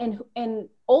just, and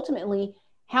ultimately,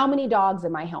 how many dogs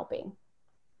am I helping?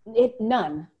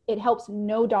 None. It helps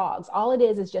no dogs. All it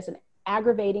is just an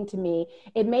aggravating to me.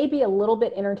 It may be a little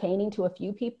bit entertaining to a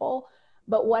few people,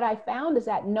 but what I found is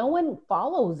that no one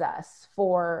follows us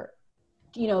for,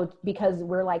 because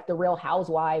we're like the Real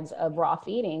Housewives of raw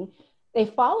feeding. They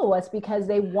follow us because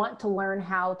they want to learn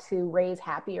how to raise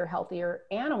happier, healthier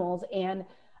animals. And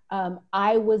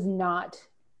I was not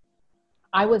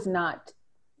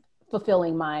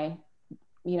fulfilling my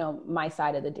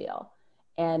side of the deal.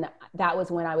 And that was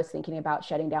when I was thinking about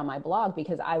shutting down my blog,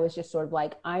 because I was just sort of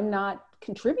like, I'm not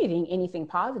contributing anything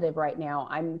positive right now.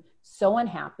 I'm so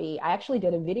unhappy. I actually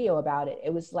did a video about it.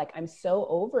 It was like, I'm so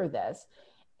over this.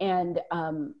 And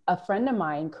a friend of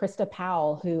mine, Krista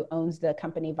Powell, who owns the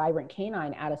company Vibrant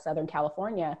Canine out of Southern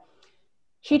California,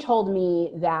 she told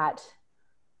me that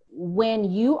when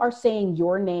you are saying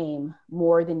your name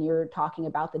more than you're talking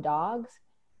about the dogs,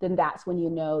 then that's when you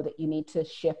know that you need to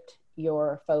shift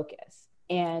your focus.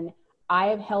 And I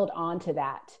have held on to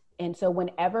that. And so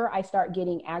whenever I start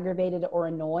getting aggravated or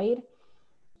annoyed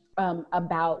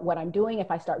about what I'm doing,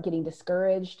 if I start getting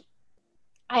discouraged,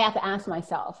 I have to ask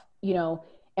myself,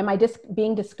 am I just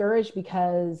being discouraged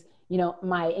because,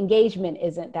 my engagement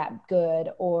isn't that good,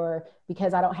 or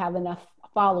because I don't have enough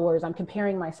followers, I'm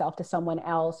comparing myself to someone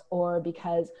else, or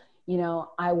because,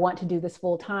 I want to do this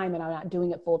full time and I'm not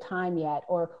doing it full time yet,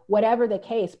 or whatever the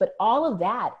case. But all of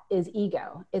that is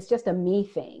ego. It's just a me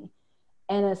thing.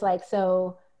 And it's like,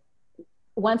 so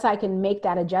once I can make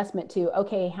that adjustment to,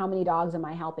 okay, how many dogs am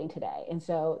I helping today? And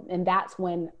that's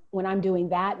when I'm doing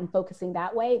that and focusing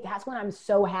that way, that's when I'm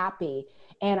so happy.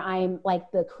 And I'm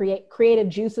like, the creative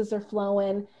juices are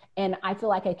flowing, and I feel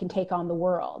like I can take on the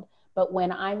world. But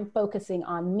when I'm focusing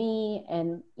on me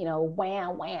and,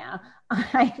 wah,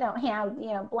 I don't have,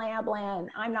 blah, blah, and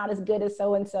I'm not as good as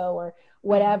so-and-so or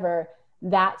whatever,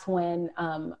 that's when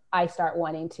I start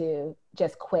wanting to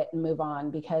just quit and move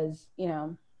on, because,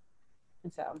 and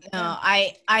so. No,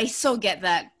 I so get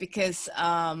that, because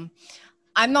I'm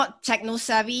not techno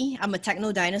savvy. I'm a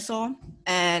techno dinosaur,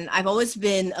 and I've always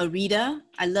been a reader.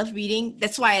 I love reading.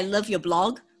 That's why I love your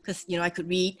blog, because, I could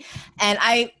read. And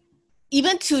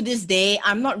even to this day,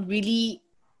 I'm not really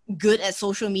good at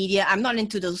social media. I'm not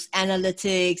into those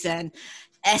analytics and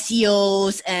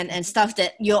SEOs and stuff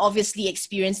that you're obviously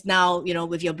experienced now,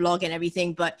 with your blog and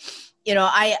everything. But,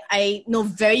 I know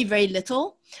very, very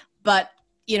little. But,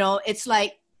 it's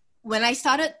like when I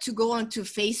started to go onto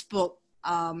Facebook,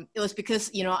 it was because,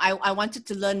 I wanted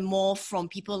to learn more from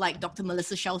people like Dr.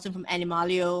 Melissa Shelton from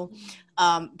Animalio.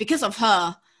 Because of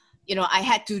her, I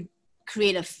had to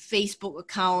create a Facebook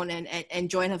account and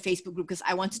join her Facebook group, because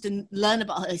I wanted to learn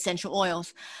about her essential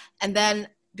oils. And then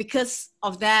because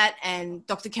of that, and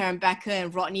Dr. Karen Becker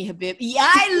and Rodney Habib, yeah,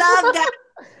 I love that.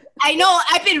 I know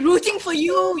I've been rooting for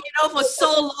you, for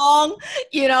so long,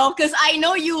 because I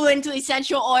know you were into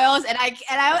essential oils, and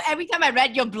I every time I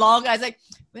read your blog, I was like,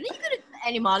 when are you gonna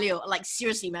Animalio? Like,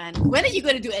 seriously, man. When are you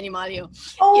going to do Animalio?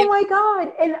 Oh my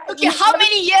God. And okay, how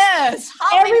many years?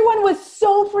 Everyone was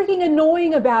so freaking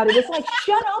annoying about it. It's like,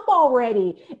 shut up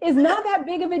already. It's not that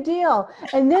big of a deal.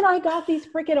 And then I got these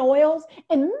freaking oils,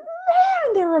 and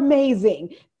man, they're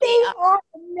amazing. They are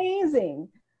amazing.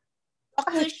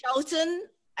 Dr. Shelton,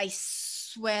 I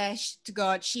swear to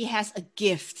God, she has a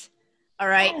gift. All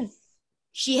right. Yes.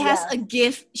 She has a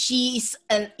gift. She's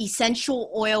an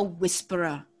essential oil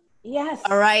whisperer. Yes.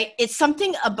 All right. It's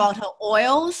something about her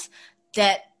oils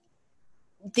that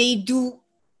they do.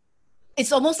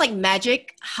 It's almost like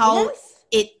magic how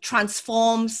it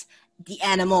transforms the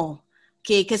animal.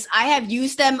 Okay. Because I have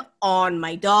used them on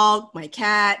my dog, my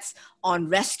cats, on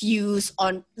rescues,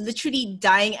 on literally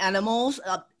dying animals,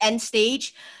 end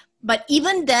stage. But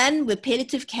even then, with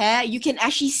palliative care, you can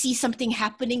actually see something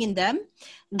happening in them.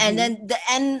 Mm-hmm. And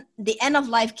then the end of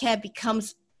life care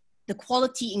becomes, the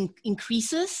quality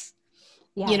increases,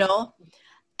 you know?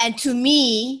 And to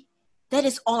me, that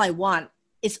is all I want.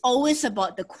 It's always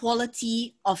about the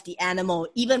quality of the animal,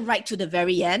 even right to the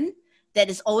very end. That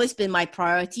has always been my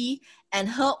priority. And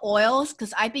her oils,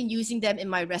 because I've been using them in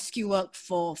my rescue work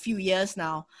for a few years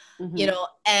now, you know,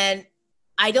 and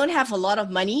I don't have a lot of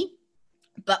money,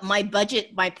 but my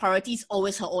budget, my priority is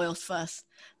always her oils first,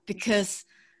 because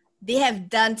they have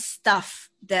done stuff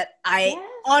that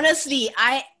honestly,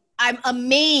 I'm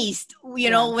amazed, you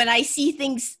know, when I see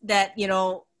things that, you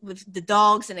know, with the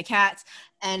dogs and the cats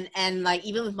and like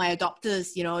even with my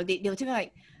adopters, you know, they'll tell me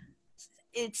like,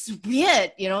 it's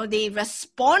weird, you know, they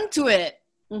respond to it.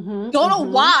 Don't know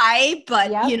why,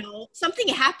 but you know, something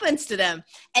happens to them,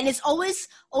 and it's always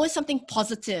something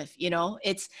positive. You know,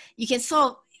 it's, you can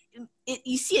sort of,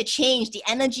 you see a change, the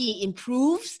energy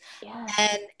improves,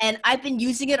 and I've been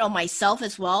using it on myself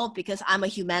as well, because I'm a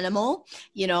humanimal,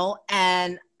 you know,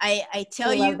 and I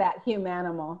tell you, I love that,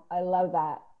 humanimal. I love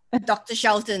that. Dr.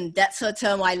 Shelton, that's her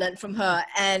term I learned from her,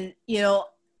 and you know,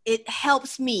 it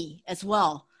helps me as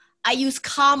well. I use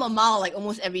chamomile like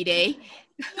almost every day.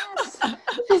 Yes.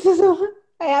 This is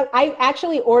I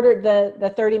actually ordered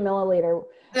the 30 milliliter.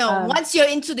 No, once you're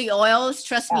into the oils,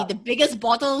 trust me, the biggest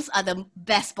bottles are the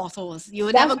best bottles. You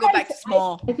would never go back to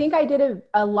small. I think I did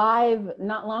a live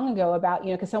not long ago about,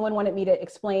 you know, because someone wanted me to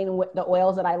explain what the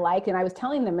oils that I liked. And I was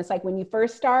telling them, it's like when you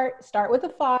first start with a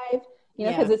 5, you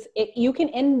know, because you can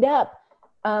end up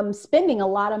spending a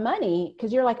lot of money,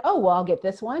 because you're like, oh, well, I'll get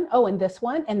this one. Oh, and this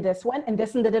one, and this one, and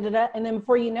this, and da-da-da-da. And then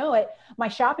before you know it, my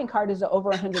shopping cart is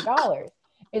over $100.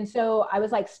 And so I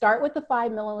was like, start with the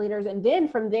 5 milliliters. And then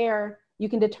from there, you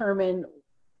can determine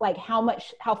like how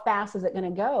fast is it going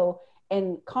to go.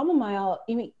 And chamomile,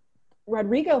 I mean,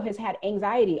 Rodrigo has had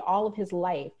anxiety all of his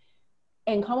life,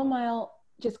 and chamomile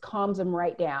just calms him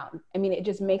right down. I mean, it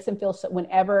just makes him feel so,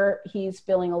 whenever he's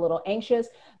feeling a little anxious.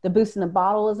 The boost in the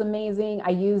bottle is amazing. I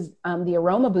used the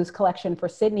Aroma Boost collection for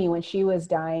Sydney when she was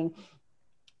dying.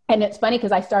 And it's funny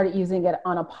because I started using it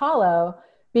on Apollo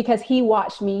because he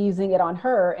watched me using it on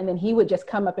her, and then he would just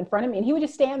come up in front of me and he would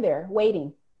just stand there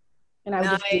waiting. And I would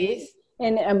just do it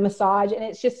and a massage. And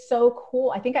it's just so cool.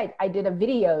 I think I did a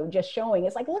video just showing,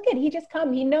 it's like, look at,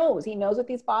 he knows what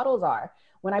these bottles are.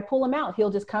 When I pull him out, he'll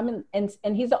just come and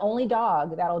he's the only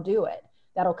dog that'll do it.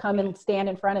 That'll come and stand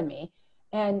in front of me.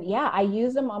 And yeah, I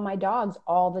use them on my dogs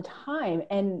all the time.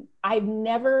 And I've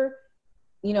never,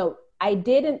 you know, I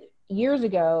didn't years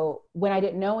ago when I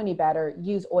didn't know any better,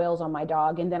 use oils on my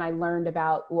dog. And then I learned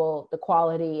about, well, the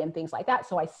quality and things like that.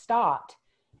 So I stopped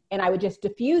and I would just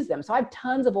diffuse them. So I have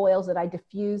tons of oils that I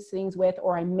diffuse things with,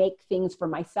 or I make things for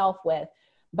myself with.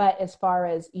 But as far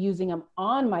as using them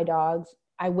on my dogs,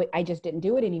 I just didn't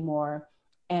do it anymore.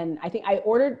 And I think I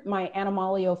ordered my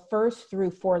Animalio first through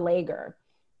Four Leger,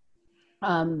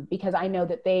 because I know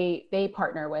that they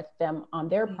partner with them on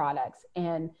their products.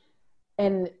 And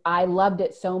I loved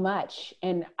it so much.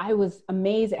 And I was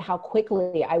amazed at how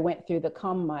quickly I went through the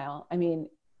chamomile. I mean,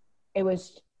 it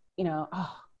was, you know,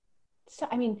 so,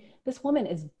 I mean, this woman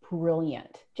is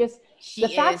brilliant. Just the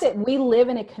fact that we live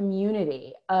in a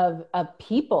community of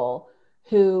people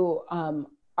who,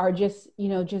 are just, you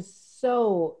know, just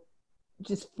so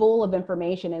just full of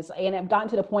information. And I've gotten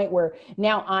to the point where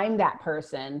now I'm that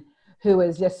person who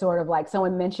is just sort of like,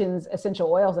 someone mentions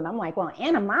essential oils and I'm like, well,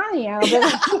 Animalio,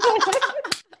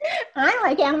 I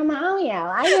like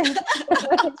Animalio.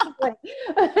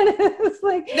 It's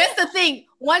like, that's the thing.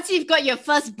 Once you've got your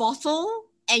first bottle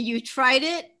and you tried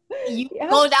it, you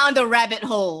go down the rabbit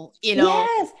hole, you know?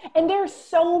 Yes. And there's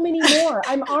so many more.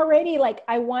 I'm already like,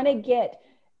 I want to get,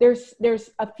 there's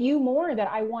a few more that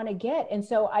I want to get. And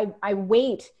so I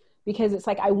wait because it's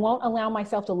like, I won't allow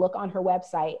myself to look on her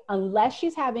website unless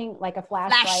she's having like a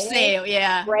Flash Friday sale.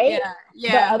 Yeah. Right. Yeah.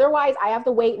 Yeah. But otherwise I have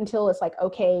to wait until it's like,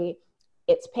 okay,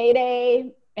 it's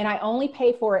payday. And I only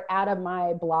pay for it out of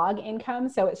my blog income.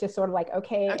 So it's just sort of like,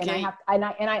 okay. And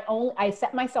I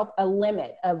set myself a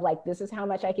limit of like, this is how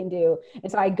much I can do.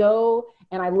 And so I go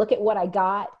and I look at what I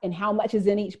got and how much is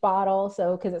in each bottle.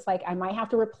 So, cause it's like, I might have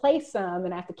to replace some,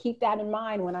 and I have to keep that in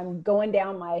mind when I'm going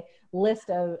down my list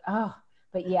of,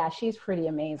 but yeah, she's pretty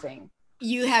amazing.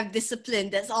 You have discipline.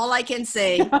 That's all I can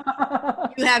say.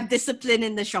 You have discipline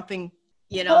in the shopping,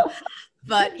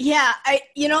 but yeah,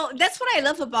 that's what I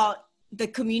love about the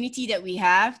community that we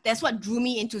have. That's what drew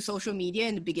me into social media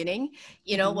in the beginning,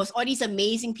 was all these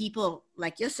amazing people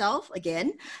like yourself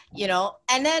again,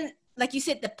 and then, like you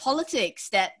said, the politics,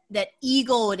 that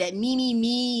ego, that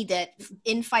me, that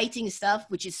infighting stuff,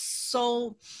 which is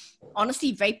so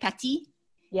honestly very petty.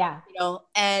 Yeah.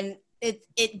 And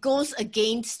it goes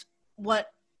against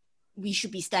what we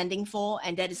should be standing for,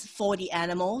 and that is for the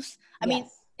animals. I mean,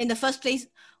 in the first place,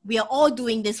 we are all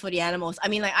doing this for the animals. I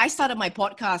mean, like, I started my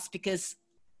podcast because,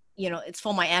 it's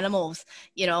for my animals,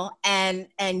 and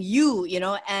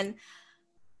and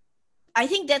I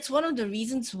think that's one of the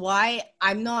reasons why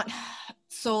I'm not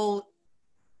so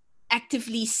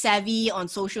actively savvy on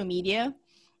social media.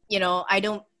 I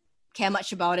don't care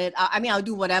much about it. I mean, I'll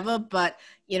do whatever, but,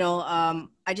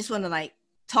 I just want to like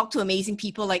talk to amazing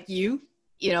people like you,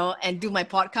 and do my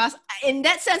podcast. In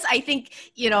that sense, I think,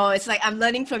 it's like I'm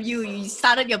learning from you. You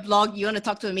started your blog, you want to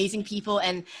talk to amazing people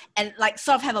and like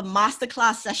sort of have a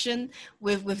masterclass session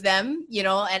with them,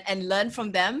 and learn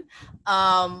from them.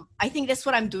 I think that's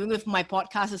what I'm doing with my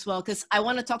podcast as well, because I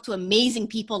want to talk to amazing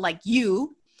people like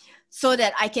you so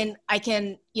that I can,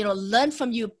 learn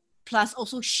from you, plus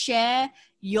also share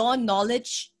your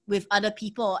knowledge with other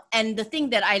people. And the thing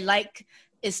that I like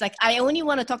is like, I only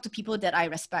want to talk to people that I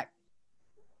respect.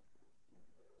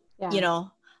 Yeah.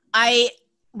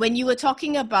 When you were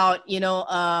talking about,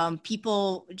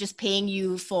 people just paying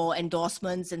you for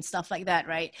endorsements and stuff like that,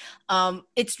 right?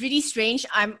 It's really strange.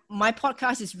 My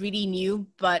podcast is really new,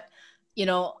 but,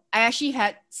 I actually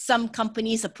had some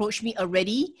companies approach me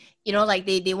already, like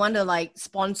they want to like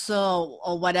sponsor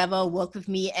or whatever, work with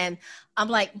me. And I'm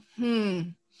like,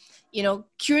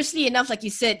 curiously enough, like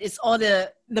you said, it's all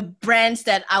the brands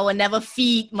that I will never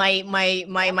feed my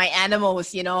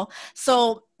animals,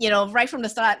 So, right from the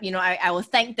start, I will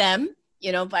thank them,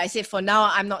 but I said for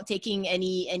now, I'm not taking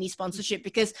any sponsorship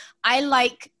because I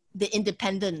like the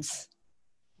independence.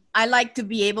 I like to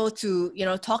be able to,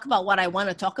 talk about what I want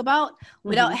to talk about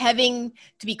without having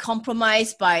to be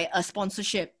compromised by a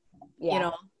sponsorship,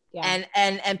 Yeah.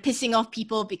 and pissing off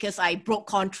people because I broke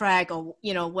contract or,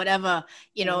 whatever,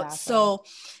 Exactly. So,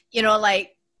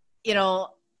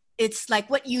 it's like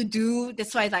what you do.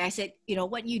 That's why, like I said,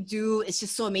 what you do is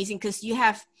just so amazing because you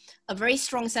have a very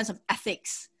strong sense of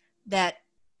ethics that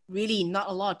really not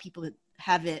a lot of people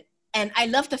have it. And I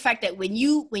love the fact that when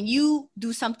you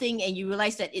do something and you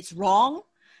realize that it's wrong,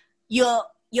 you're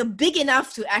big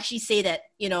enough to actually say that,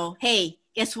 hey,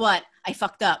 guess what? I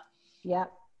fucked up. Yeah.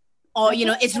 Or,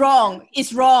 it's wrong.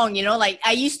 It's wrong. Like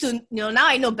I used to, now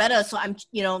I know better. So I'm,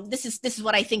 this is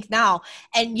what I think now.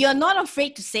 And you're not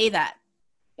afraid to say that.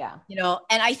 Yeah.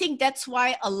 And I think that's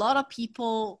why a lot of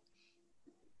people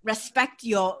respect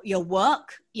your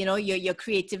work, your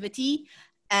creativity.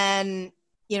 And,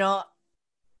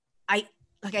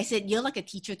 like I said, you're like a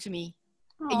teacher to me.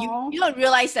 You don't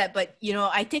realize that, but,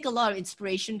 I take a lot of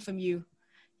inspiration from you,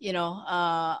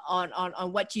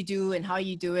 on what you do and how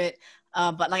you do it.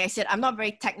 But like I said, I'm not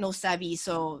very techno savvy.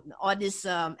 So all this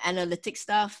analytic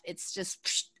stuff, it's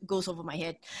just goes over my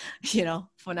head,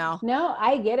 for now. No,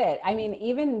 I get it. I mean,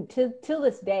 even till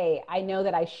this day, I know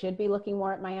that I should be looking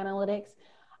more at my analytics.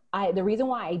 The reason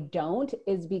why I don't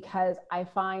is because I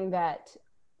find that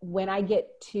when I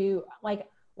get to like,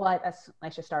 well,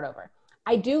 let's just start over.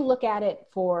 I do look at it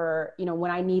for, when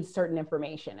I need certain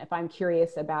information. If I'm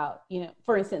curious about,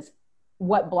 for instance,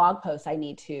 what blog posts I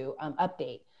need to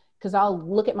update, because I'll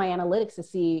look at my analytics to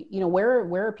see,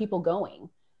 where are people going?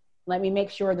 Let me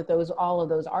make sure that all of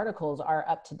those articles are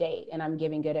up to date and I'm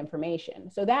giving good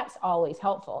information. So that's always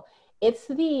helpful. It's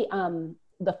the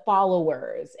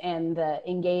followers and the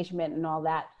engagement and all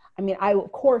that. I mean, I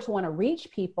of course want to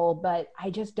reach people, but I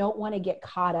just don't want to get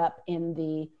caught up in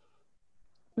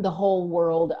the whole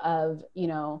world of,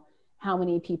 how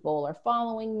many people are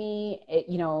following me,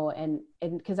 and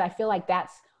because I feel like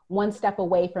that's one step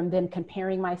away from then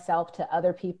comparing myself to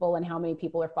other people and how many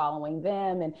people are following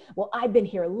them. And well, I've been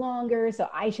here longer, so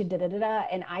I should da.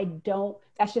 And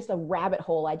that's just a rabbit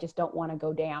hole I just don't want to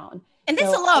go down. And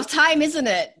that's a lot of time, isn't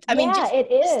it? I mean, just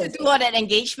to do all that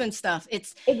engagement stuff.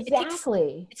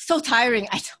 Exactly. It's so tiring.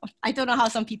 I don't know how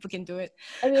some people can do it.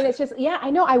 I mean, it's just, I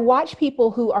know. I watch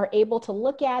people who are able to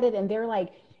look at it and they're like,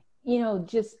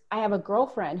 I have a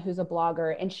girlfriend who's a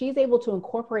blogger and she's able to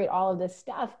incorporate all of this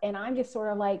stuff. And I'm just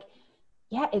sort of like,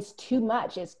 yeah, it's too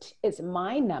much. It's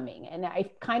mind numbing. And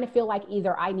I kind of feel like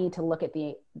either I need to look at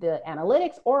the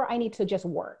analytics or I need to just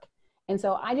work. And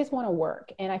so I just want to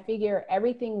work. And I figure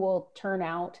everything will turn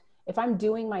out. If I'm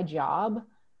doing my job,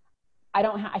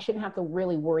 I shouldn't have to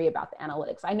really worry about the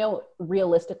analytics. I know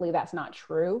realistically that's not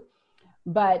true,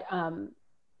 but,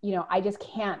 I just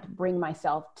can't bring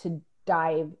myself to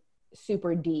dive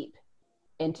super deep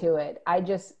into it.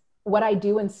 What I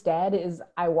do instead is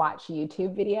I watch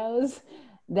YouTube videos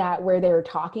where they're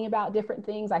talking about different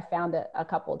things. I found a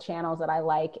couple of channels that I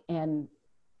like, and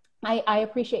I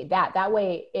appreciate that. That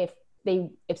way, if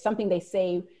something they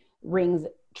say rings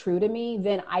true to me,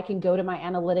 then I can go to my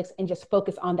analytics and just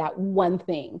focus on that one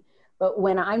thing. But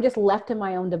when I'm just left to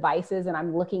my own devices and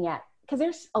I'm looking at, because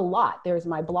there's a lot, there's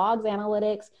my blog's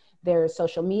analytics, there's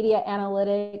social media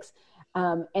analytics.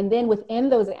 And then within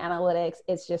those analytics,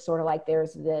 it's just sort of like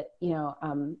there's the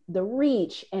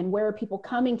reach and where are people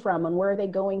coming from and where are they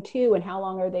going to and how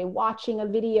long are they watching a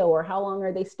video or how long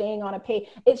are they staying on a page.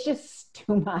 It's just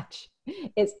too much.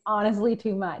 It's honestly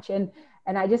too much. And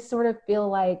I just sort of feel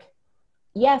like,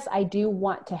 yes, I do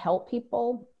want to help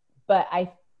people, but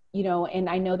and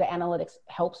I know the analytics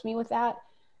helps me with that.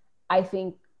 I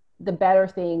think the better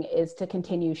thing is to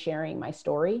continue sharing my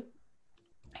story.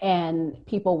 And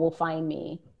people will find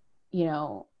me,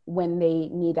 when they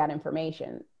need that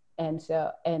information. And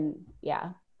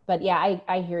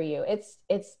I hear you.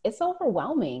 It's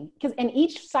overwhelming and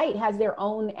each site has their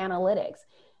own analytics.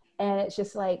 And it's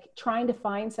just like trying to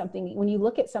find something. When you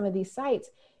look at some of these sites,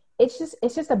 it's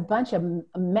just a bunch of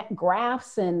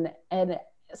graphs and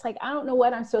it's like, I don't know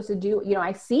what I'm supposed to do.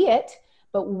 I see it,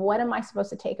 but what am I supposed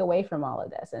to take away from all of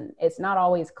this? And it's not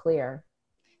always clear.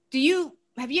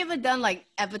 Have you ever done like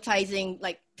advertising,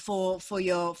 like for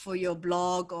your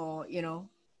blog or,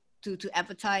 to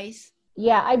advertise?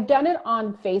 Yeah, I've done it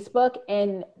on Facebook,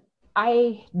 and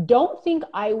I don't think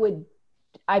I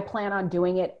plan on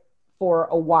doing it for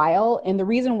a while. And the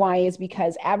reason why is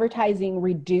because advertising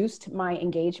reduced my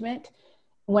engagement.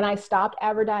 When I stopped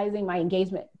advertising, my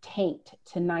engagement tanked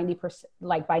to 90%,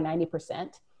 like by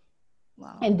 90%.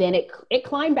 Wow. And then it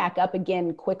climbed back up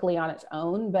again quickly on its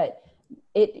own, but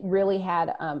it really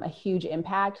had a huge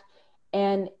impact.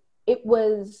 And it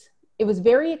was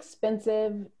very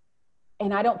expensive,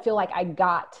 and I don't feel like I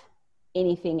got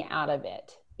anything out of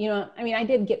it. I mean, I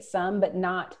did get some, but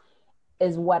not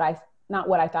what I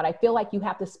thought. I feel like you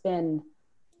have to spend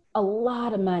a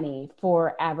lot of money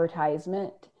for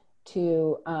advertisement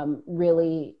to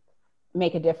really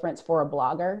make a difference for a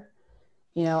blogger.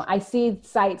 I see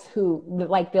sites who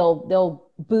like they'll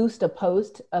boost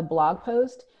a blog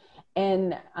post,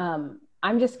 and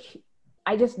I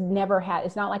just never had,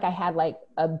 it's not like I had like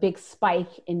a big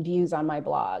spike in views on my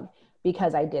blog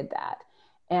because I did that.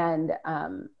 And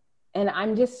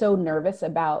I'm just so nervous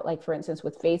about, like, for instance,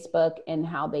 with Facebook and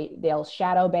how they'll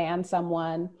shadow ban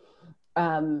someone,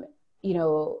 and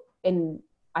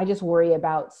I just worry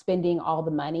about spending all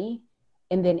the money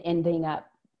and then ending up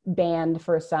banned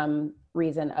for some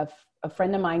reason. A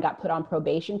friend of mine got put on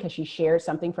probation because she shared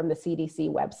something from the CDC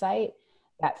website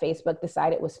that Facebook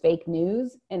decided was fake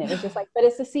news. And it was just like, but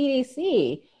it's the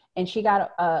CDC. And she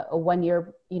got a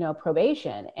 1-year,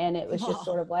 probation. And it was just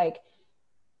sort of like,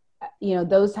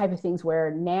 those type of things where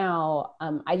now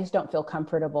I just don't feel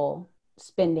comfortable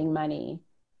spending money.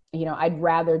 I'd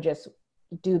rather just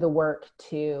do the work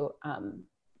to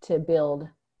build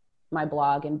my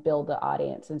blog and build the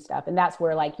audience and stuff. And that's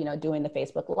where, like, doing the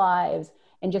Facebook Lives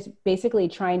and just basically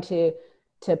trying to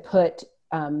put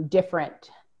different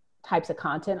types of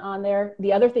content on there.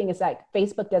 The other thing is that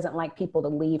Facebook doesn't like people to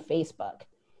leave Facebook.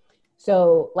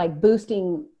 So, like,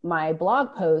 boosting my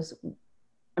blog posts,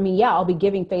 I mean, yeah, I'll be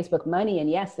giving Facebook money, and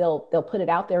yes, they'll put it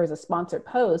out there as a sponsored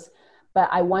post, but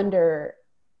I wonder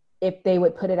if they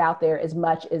would put it out there as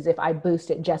much as if I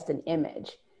boosted just an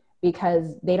image,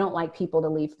 because they don't like people to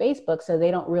leave Facebook. So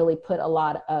they don't really put a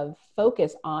lot of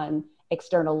focus on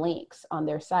external links on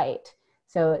their site.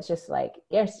 So it's just like,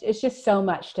 it's just so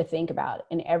much to think about,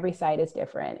 and every site is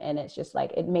different. And it's just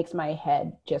like, it makes my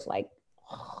head just like.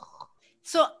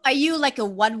 So are you like a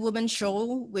one-woman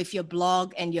show with your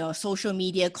blog and your social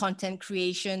media content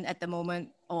creation at the moment?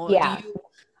 Or yeah,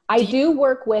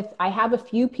 I have a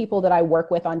few people that I work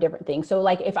with on different things. So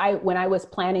like when I was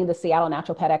planning the Seattle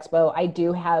Natural Pet Expo, I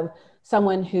do have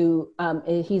someone who,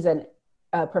 he's a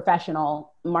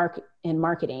professional in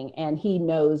marketing, and he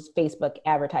knows Facebook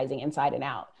advertising inside and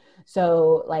out.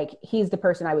 So like, he's the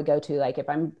person I would go to. Like if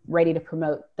I'm ready to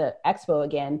promote the expo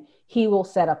again, he will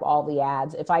set up all the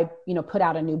ads. If I, put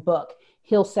out a new book,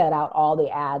 he'll set out all the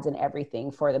ads and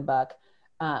everything for the book.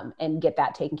 And get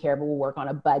that taken care of. We'll work on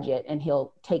a budget, and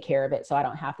he'll take care of it, so I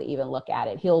don't have to even look at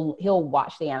it. He'll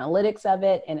watch the analytics of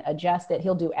it and adjust it.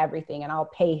 He'll do everything, and I'll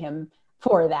pay him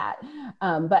for that.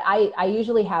 But I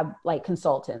usually have like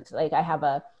consultants. Like I have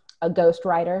a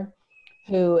ghostwriter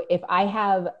who, if I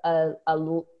have a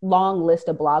long list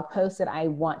of blog posts that I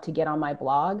want to get on my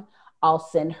blog, I'll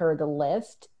send her the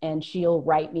list, and she'll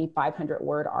write me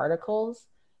 500-word articles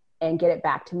and get it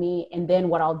back to me. And then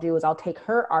what I'll do is I'll take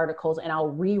her articles and I'll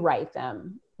rewrite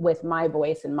them with my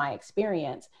voice and my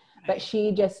experience. But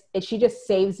she just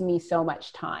saves me so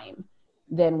much time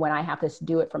than when I have to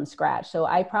do it from scratch. So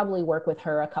I probably work with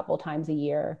her a couple times a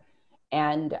year.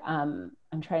 And I'm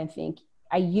trying to think,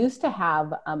 I used to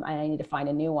have, I need to find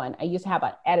a new one. I used to have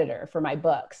an editor for my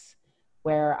books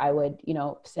where I would,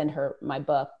 send her my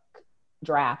book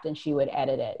draft, and she would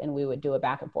edit it, and we would do a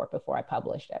back and forth before I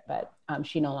published it. But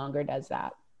she no longer does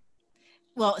that.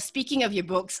 Well, speaking of your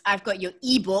books, I've got your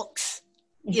ebooks,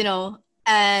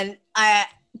 and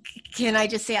I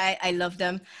just say I love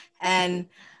them. And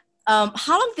how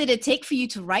long did it take for you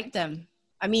to write them?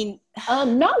 I mean,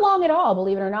 not long at all,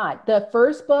 believe it or not. The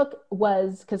first book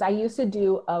was, because I used to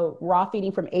do a raw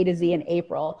feeding from A to Z in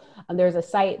April. There's a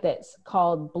site that's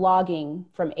called Blogging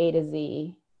from A to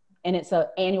Z. And it's an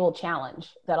annual challenge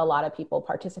that a lot of people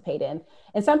participate in.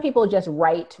 And some people just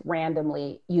write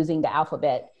randomly using the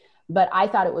alphabet. But I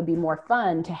thought it would be more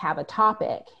fun to have a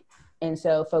topic, and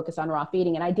so focus on raw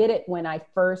feeding. And I did it when I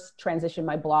first transitioned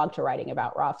my blog to writing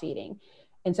about raw feeding.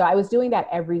 And so I was doing that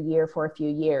every year for a few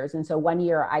years. And so one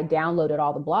year I downloaded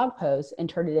all the blog posts and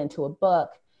turned it into a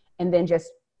book, and then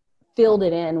just filled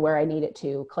it in where I needed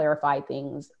to clarify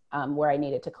things,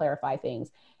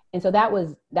 And so that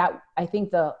was that. I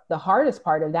think the hardest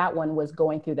part of that one was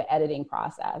going through the editing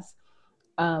process.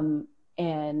 And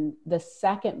the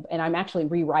second, and I'm actually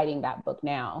rewriting that book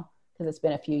now because it's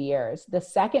been a few years. The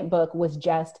second book was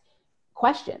just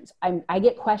questions. I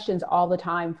get questions all the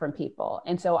time from people.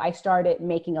 And so I started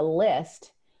making a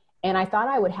list, and I thought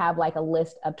I would have like a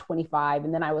list of 25.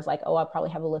 And then I was like, oh, I'll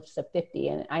probably have a list of 50.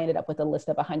 And I ended up with a list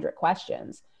of 100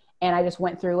 questions. And I just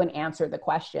went through and answered the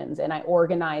questions, and I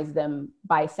organized them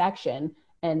by section,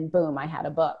 and boom, I had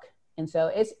a book. And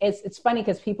so it's funny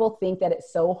because people think that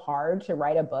it's so hard to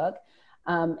write a book.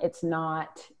 It's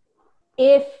not,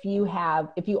 if you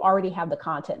already have the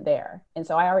content there. And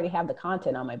so I already have the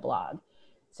content on my blog.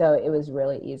 So it was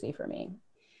really easy for me.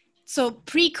 So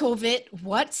pre-COVID,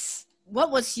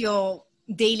 what was your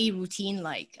daily routine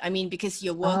like? I mean, because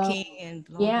you're working and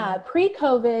blogging. Yeah,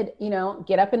 pre-COVID,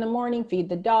 get up in the morning, feed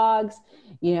the dogs,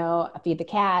 feed the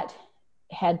cat,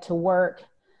 head to work,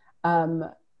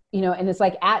 and it's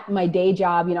like at my day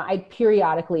job, I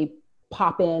periodically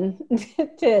pop in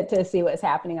to see what's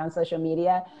happening on social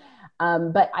media.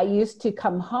 But I used to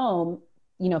come home,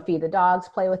 feed the dogs,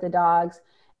 play with the dogs,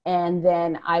 and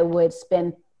then I would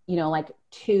spend, like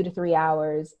 2 to 3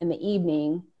 hours in the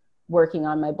evening working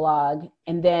on my blog.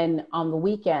 And then on the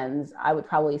weekends, I would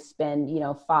probably spend,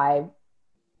 5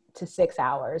 to 6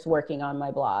 hours working on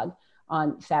my blog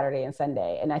on Saturday and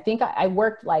Sunday. And I think I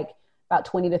worked like about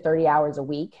 20 to 30 hours a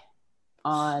week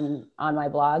on my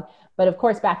blog. But of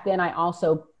course, back then I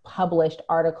also published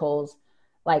articles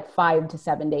like 5 to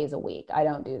 7 days a week. I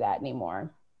don't do that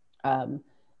anymore.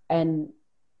 And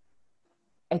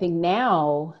I think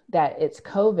now that it's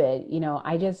COVID,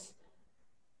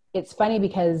 it's funny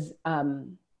because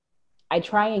I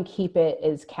try and keep it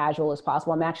as casual as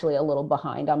possible. I'm actually a little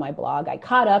behind on my blog. I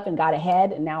caught up and got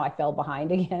ahead, and now I fell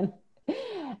behind again.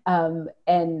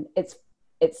 And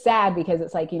it's sad because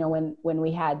it's like, when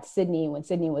we had Sydney, when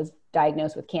Sydney was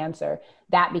diagnosed with cancer,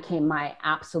 that became my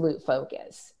absolute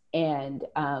focus. And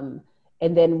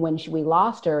then when we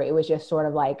lost her, it was just sort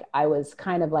of like, I was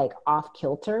kind of like off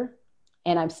kilter,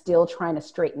 and I'm still trying to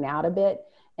straighten out a bit.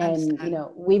 And,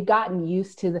 we've gotten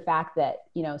used to the fact that,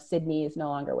 Sydney is no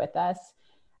longer with us.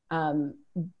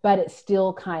 But it's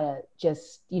still kind of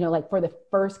just, like for the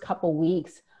first couple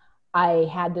weeks, I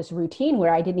had this routine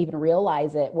where I didn't even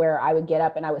realize it, where I would get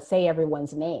up and I would say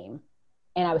everyone's name,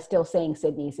 and I was still saying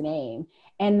Sydney's name,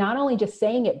 and not only just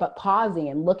saying it, but pausing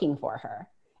and looking for her.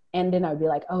 And then I'd be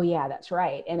like, oh yeah, that's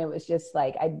right. And it was just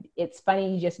like, it's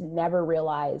funny. You just never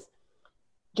realize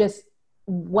just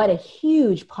what a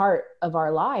huge part of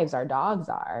our lives our dogs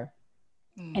are.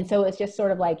 And so it's just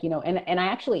sort of like, and I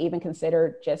actually even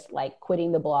considered just like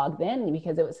quitting the blog then,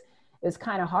 because it was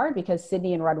kind of hard, because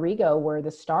Sydney and Rodrigo were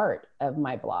the start of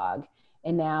my blog.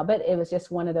 And now, but it was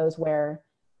just one of those where,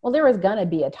 well, there was going to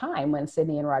be a time when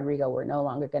Sydney and Rodrigo were no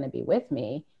longer going to be with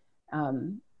me.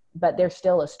 But there's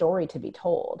still a story to be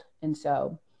told. And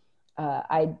so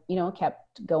I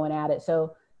kept going at it.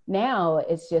 So now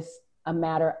it's just a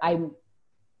matter,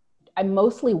 I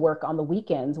mostly work on the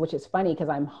weekends, which is funny because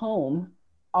I'm home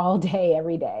all day,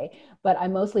 every day, but I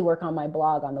mostly work on my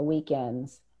blog on the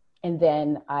weekends. And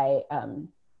then I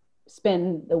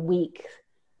spend the week,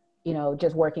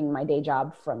 just working my day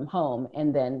job from home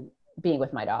and then being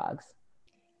with my dogs.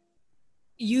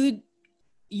 You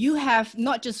have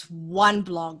not just one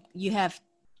blog, you have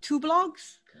 2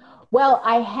 blogs? Well,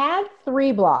 I had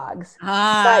 3 blogs,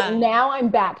 but now I'm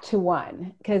back to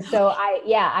 1. Because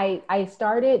I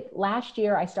started last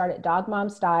year, I started Dog Mom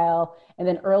Style. And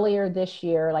then earlier this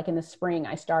year, like in the spring,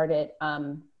 I started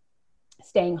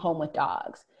Staying Home with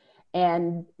Dogs.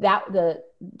 And the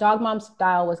Dog Mom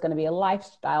Style was going to be a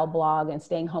lifestyle blog, and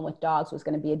Staying Home with Dogs was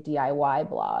going to be a DIY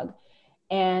blog.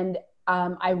 And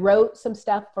I wrote some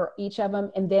stuff for each of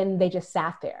them, and then they just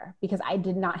sat there because I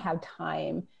did not have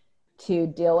time to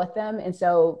deal with them. And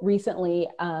so recently,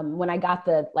 when I got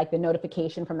the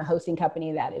notification from the hosting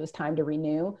company that it was time to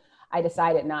renew, I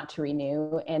decided not to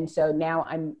renew. And so now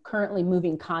I'm currently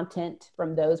moving content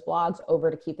from those blogs over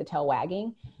to Keep the Tail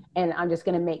Wagging. And I'm just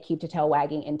going to make Keep the Tail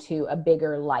Wagging into a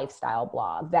bigger lifestyle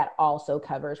blog that also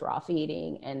covers raw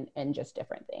feeding and just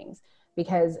different things.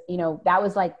 Because, that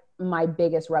was like my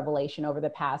biggest revelation over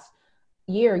the past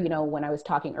year, when I was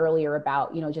talking earlier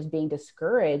about, just being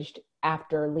discouraged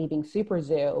after leaving Super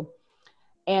Zoo.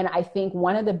 And I think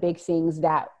one of the big things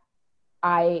that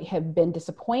I have been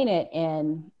disappointed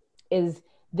in is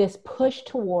this push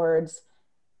towards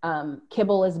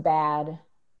kibble is bad,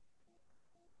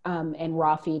 and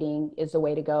raw feeding is the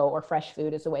way to go, or fresh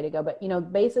food is the way to go. But,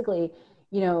 basically,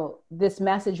 this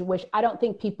message, which I don't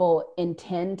think people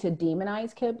intend to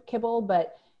demonize kibble,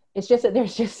 but it's just that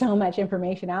there's just so much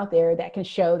information out there that can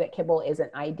show that kibble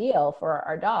isn't ideal for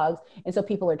our dogs. And so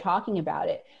people are talking about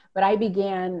it. But I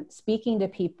began speaking to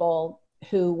people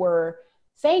who were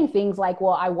saying things like,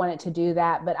 well, I wanted to do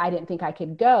that, but I didn't think I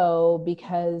could go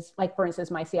because, like, for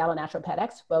instance, my Seattle Natural Pet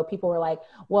Expo, people were like,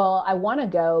 well, I want to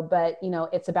go, but,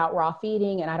 it's about raw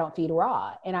feeding and I don't feed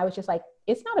raw. And I was just like,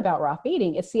 it's not about raw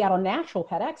feeding. It's Seattle Natural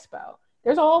Pet Expo.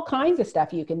 There's all kinds of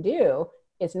stuff you can do.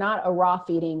 It's not a raw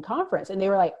feeding conference. And they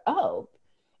were like, oh.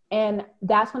 And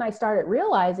that's when I started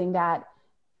realizing that,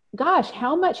 gosh,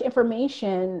 how much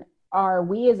information are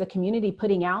we as a community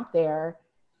putting out there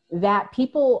that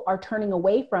people are turning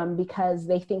away from because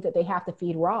they think that they have to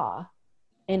feed raw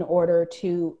in order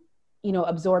to,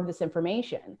 absorb this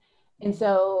information. And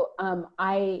so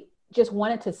I just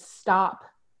wanted to stop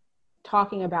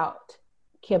talking about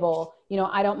kibble.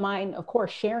 I don't mind, of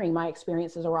course, sharing my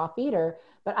experience as a raw feeder,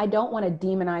 but I don't want to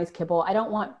demonize kibble. I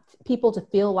don't want people to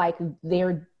feel like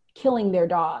they're killing their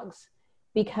dogs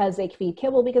because they feed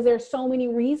kibble, because there's so many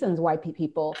reasons why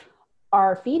people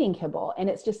are feeding kibble. And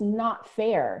it's just not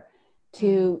fair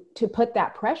to put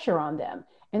that pressure on them.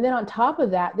 And then on top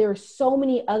of that, there are so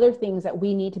many other things that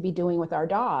we need to be doing with our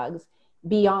dogs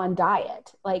beyond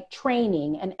diet, like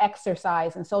training and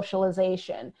exercise and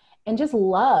socialization and just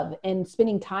love and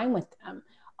spending time with them.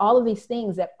 All of these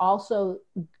things that also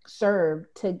serve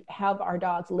to have our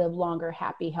dogs live longer,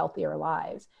 happy, healthier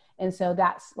lives. And so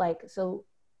that's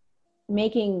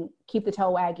making Keep the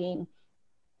Tail Wagging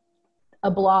a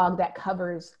blog that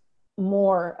covers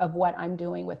more of what I'm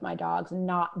doing with my dogs,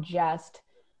 not just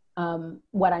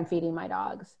what I'm feeding my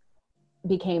dogs,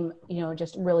 became,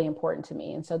 just really important to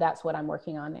me. And so that's what I'm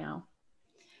working on now.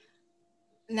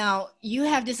 Now, you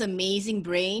have this amazing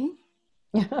brain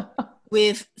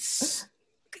with,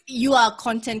 you are a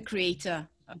content creator,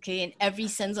 okay, in every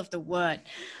sense of the word.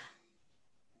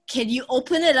 Can you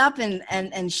open it up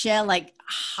and share, like,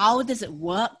 how does it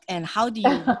work and how do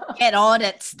you get all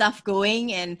that stuff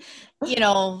going? And,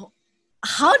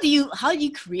 how do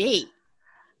you create?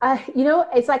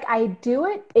 It's like I do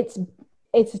it.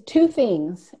 It's 2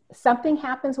 things. Something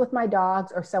happens with my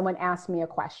dogs or someone asks me a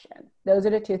question. Those are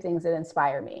the 2 things that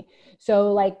inspire me.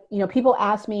 So like, people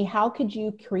ask me, how could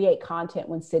you create content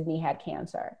when Sydney had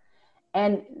cancer?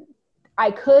 And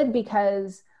I could,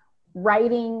 because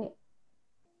writing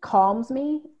calms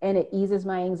me and it eases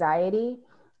my anxiety.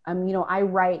 I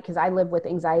write because I live with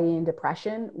anxiety and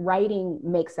depression. Writing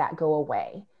makes that go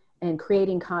away, and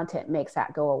creating content makes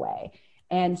that go away.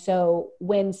 And so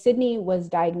when Sydney was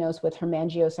diagnosed with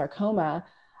hemangiosarcoma,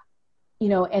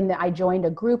 and I joined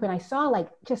a group, and I saw like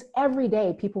just every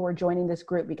day people were joining this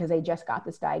group because they just got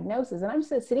this diagnosis. And I'm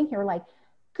just sitting here like,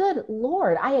 good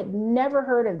Lord, I had never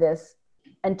heard of this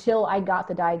until I got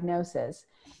the diagnosis.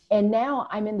 And now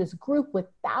I'm in this group with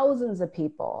thousands of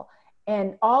people,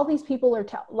 and all these people are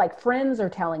like friends are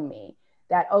telling me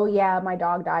that, oh yeah, my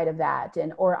dog died of that.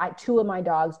 Or two of my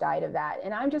dogs died of that.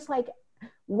 And I'm just like,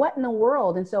 what in the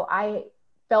world? And so I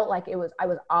felt like I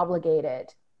was obligated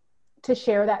to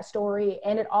share that story.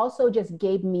 And it also just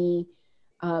gave me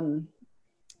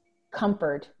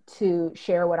comfort to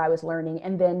share what I was learning,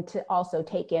 and then to also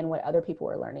take in what other people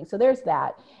were learning. So there's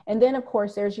that. And then of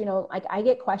course there's, like I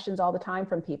get questions all the time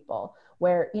from people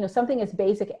where, something as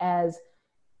basic as,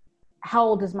 how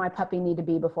old does my puppy need to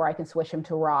be before I can switch him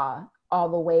to raw, all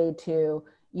the way to,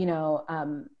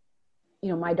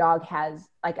 my dog has,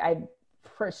 like,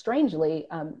 strangely,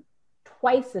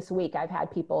 twice this week, I've had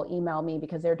people email me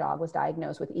because their dog was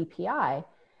diagnosed with EPI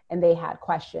and they had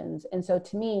questions. And so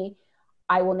to me,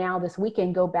 I will now this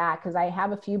weekend go back, because I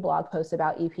have a few blog posts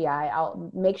about EPI.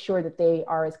 I'll make sure that they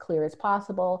are as clear as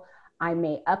possible. I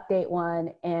may update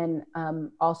one, and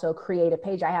also create a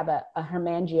page. I have a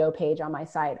Hermangio page on my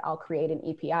site. I'll create an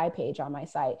EPI page on my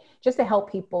site just to help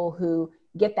people who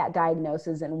get that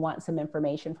diagnosis and want some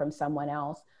information from someone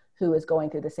else who is going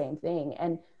through the same thing.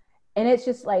 And it's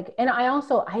just like, and I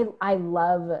also, I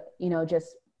love,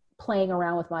 just playing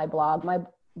around with my blog. My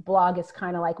blog is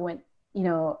kind of like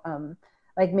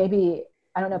like maybe,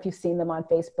 I don't know if you've seen them on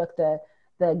Facebook,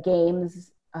 the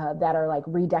games that are like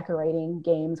redecorating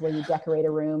games where you decorate a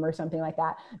room or something like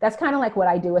that. That's kind of like what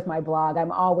I do with my blog.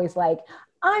 I'm always like,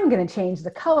 I'm going to change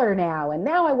the color now. And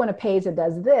now I want a page that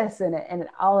does this, and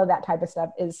all of that type of stuff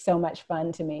is so much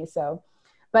fun to me. So,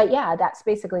 but yeah, that's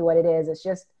basically what it is. It's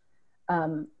just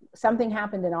something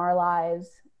happened in our lives,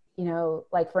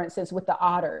 like for instance, with the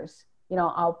otters,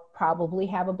 I'll probably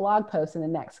have a blog post in the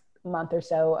next month or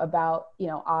so about,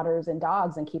 otters and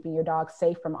dogs, and keeping your dog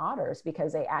safe from otters,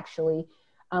 because they actually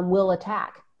will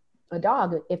attack a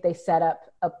dog if they set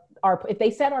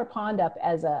our pond up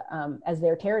as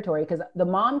their territory. Because the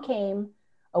mom came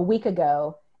a week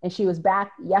ago and she was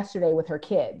back yesterday with her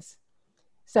kids.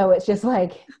 So it's just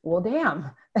like, well,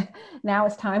 damn, now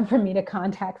it's time for me to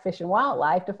contact Fish and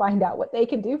Wildlife to find out what they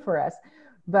can do for us.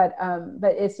 But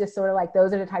it's just sort of like,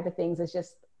 those are the type of things, it's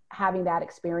just having that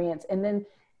experience. And then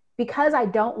because I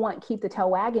don't want Keep the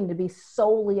Tail Wagging to be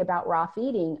solely about raw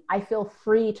feeding, I feel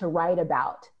free to write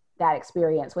about that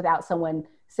experience without someone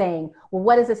saying, well,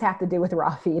 what does this have to do with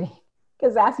raw feeding?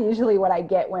 Because that's usually what I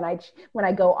get when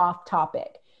I go off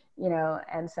topic,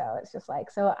 and so it's just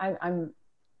like, so I'm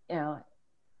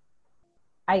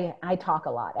I talk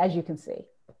a lot, as you can see.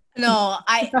 No,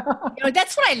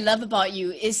 that's what I love about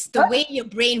you, is the way your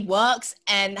brain works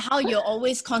and how you're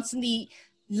always constantly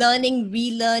learning,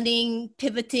 relearning,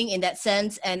 pivoting in that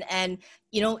sense, and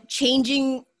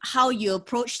changing how you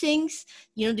approach things.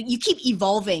 You keep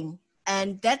evolving,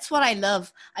 and that's what I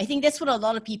love. I think that's what a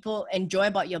lot of people enjoy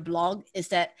about your blog, is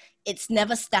that it's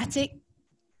never static.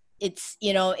 It's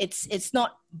it's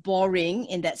not boring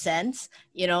in that sense,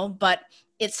 but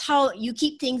it's how you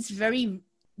keep things very,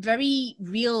 very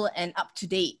real and up to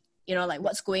date, like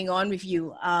what's going on with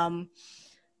you.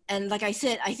 And like I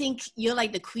said, I think you're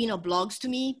like the queen of blogs to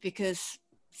me, because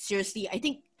seriously, I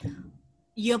think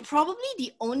you're probably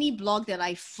the only blog that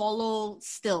I follow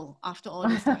still after all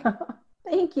this time.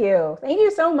 Thank you. Thank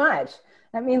you so much.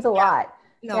 That means a lot.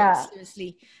 No, yeah.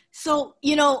 Seriously. So,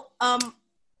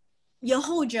 your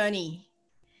whole journey,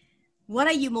 what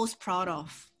are you most proud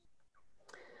of?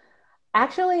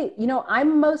 Actually,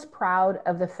 I'm most proud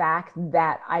of the fact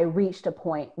that I reached a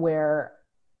point where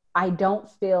I don't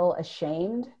feel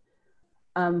ashamed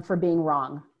for being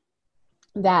wrong.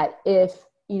 That if,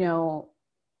 I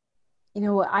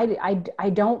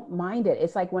don't mind it.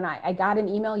 It's like when I got an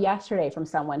email yesterday from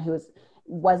someone who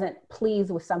wasn't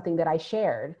pleased with something that I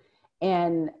shared.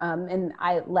 And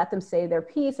I let them say their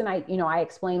piece, and I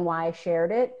explained why I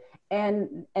shared it,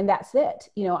 and that's it.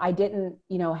 I didn't,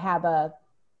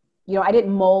 I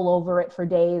didn't mull over it for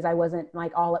days. I wasn't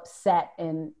like all upset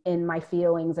in my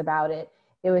feelings about it.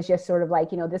 It was just sort of like,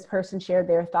 this person shared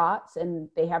their thoughts and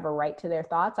they have a right to their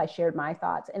thoughts. I shared my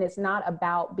thoughts, and it's not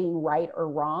about being right or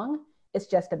wrong. It's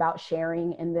just about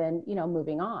sharing and then,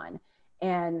 moving on.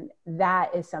 And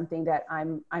that is something that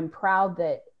I'm proud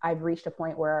that I've reached a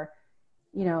point where,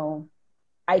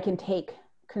 I can take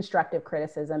constructive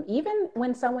criticism, even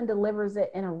when someone delivers it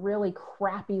in a really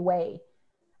crappy way.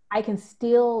 I can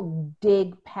still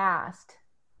dig past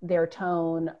their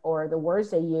tone or the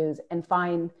words they use and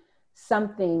find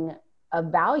something of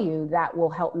value that will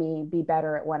help me be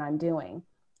better at what I'm doing.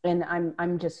 And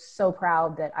I'm just so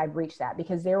proud that I've reached that,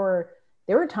 because there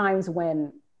were times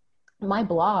when my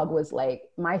blog was like,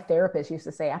 my therapist used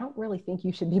to say, I don't really think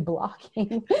you should be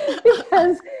blogging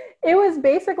because it was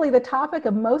basically the topic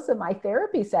of most of my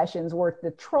therapy sessions were the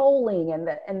trolling and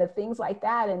the things like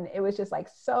that. And it was just like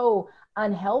so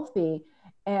unhealthy.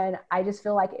 And I just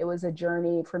feel like it was a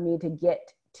journey for me to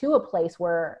get to a place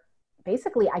where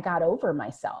basically I got over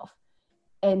myself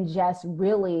and just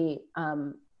really,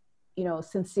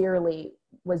 sincerely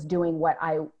was doing what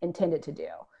I intended to do.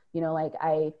 Like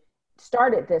I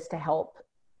started this to help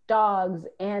dogs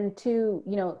and to,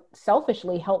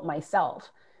 selfishly help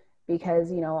myself,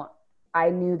 because, I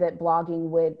knew that blogging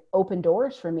would open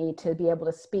doors for me to be able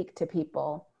to speak to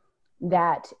people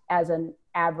that as an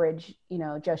average,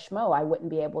 just schmo, I wouldn't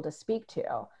be able to speak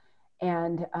to.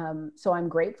 And so I'm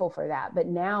grateful for that. But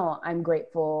now I'm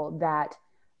grateful that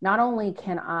not only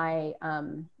can I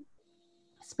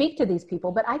speak to these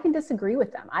people, but I can disagree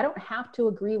with them. I don't have to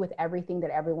agree with everything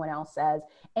that everyone else says.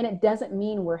 And it doesn't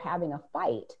mean we're having a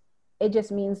fight. It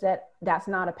just means that that's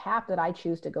not a path that I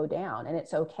choose to go down, and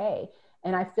it's okay.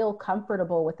 And I feel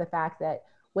comfortable with the fact that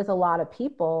with a lot of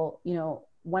people,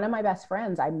 one of my best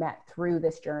friends I met through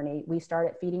this journey, we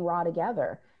started Feeding Raw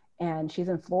together, and she's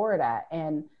in Florida.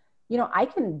 And, I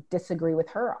can disagree with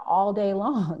her all day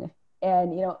long.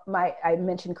 And, I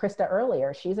mentioned Krista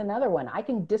earlier. She's another one. I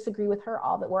can disagree with her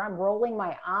where I'm rolling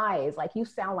my eyes, like, you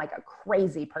sound like a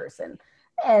crazy person.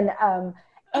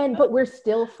 But we're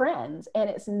still friends, and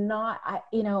it's not,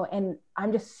 and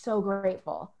I'm just so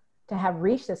grateful to have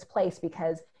reached this place,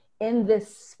 because in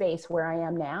this space where I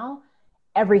am now,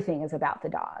 everything is about the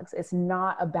dogs. It's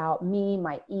not about me,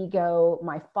 my ego,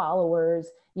 my followers,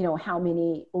 how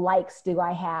many likes do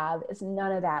I have? It's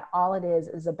none of that. All it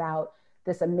is about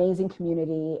this amazing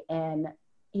community. And,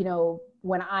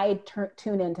 when I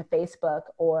tune into Facebook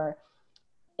or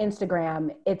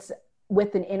Instagram, it's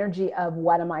with an energy of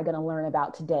what am I going to learn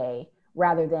about today,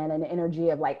 rather than an energy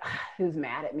of like, who's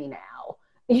mad at me now?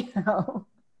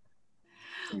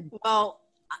 Well,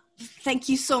 thank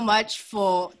you so much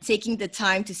for taking the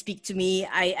time to speak to me.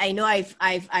 I know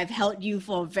I've held you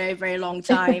for a very, very long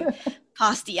time,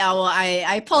 past the hour.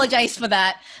 I apologize for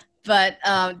that, but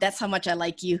that's how much I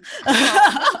like you.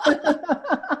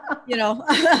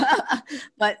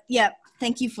 But yeah,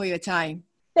 thank you for your time.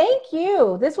 Thank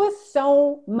you. This was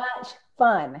so much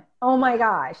fun. Oh my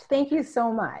gosh. Thank you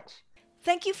so much.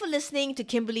 Thank you for listening to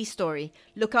Kimberly's story.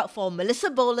 Look out for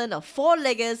Melissa Boland of Four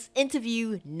Leggers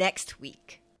interview next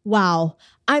week. Wow,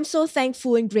 I'm so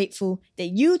thankful and grateful that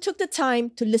you took the time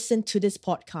to listen to this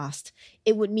podcast.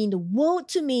 It would mean the world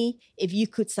to me if you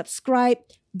could subscribe,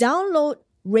 download,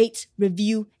 rate,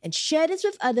 review, and share this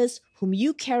with others whom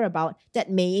you care about that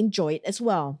may enjoy it as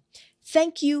well.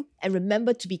 Thank you, and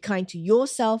remember to be kind to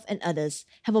yourself and others.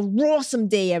 Have a awesome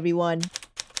day, everyone.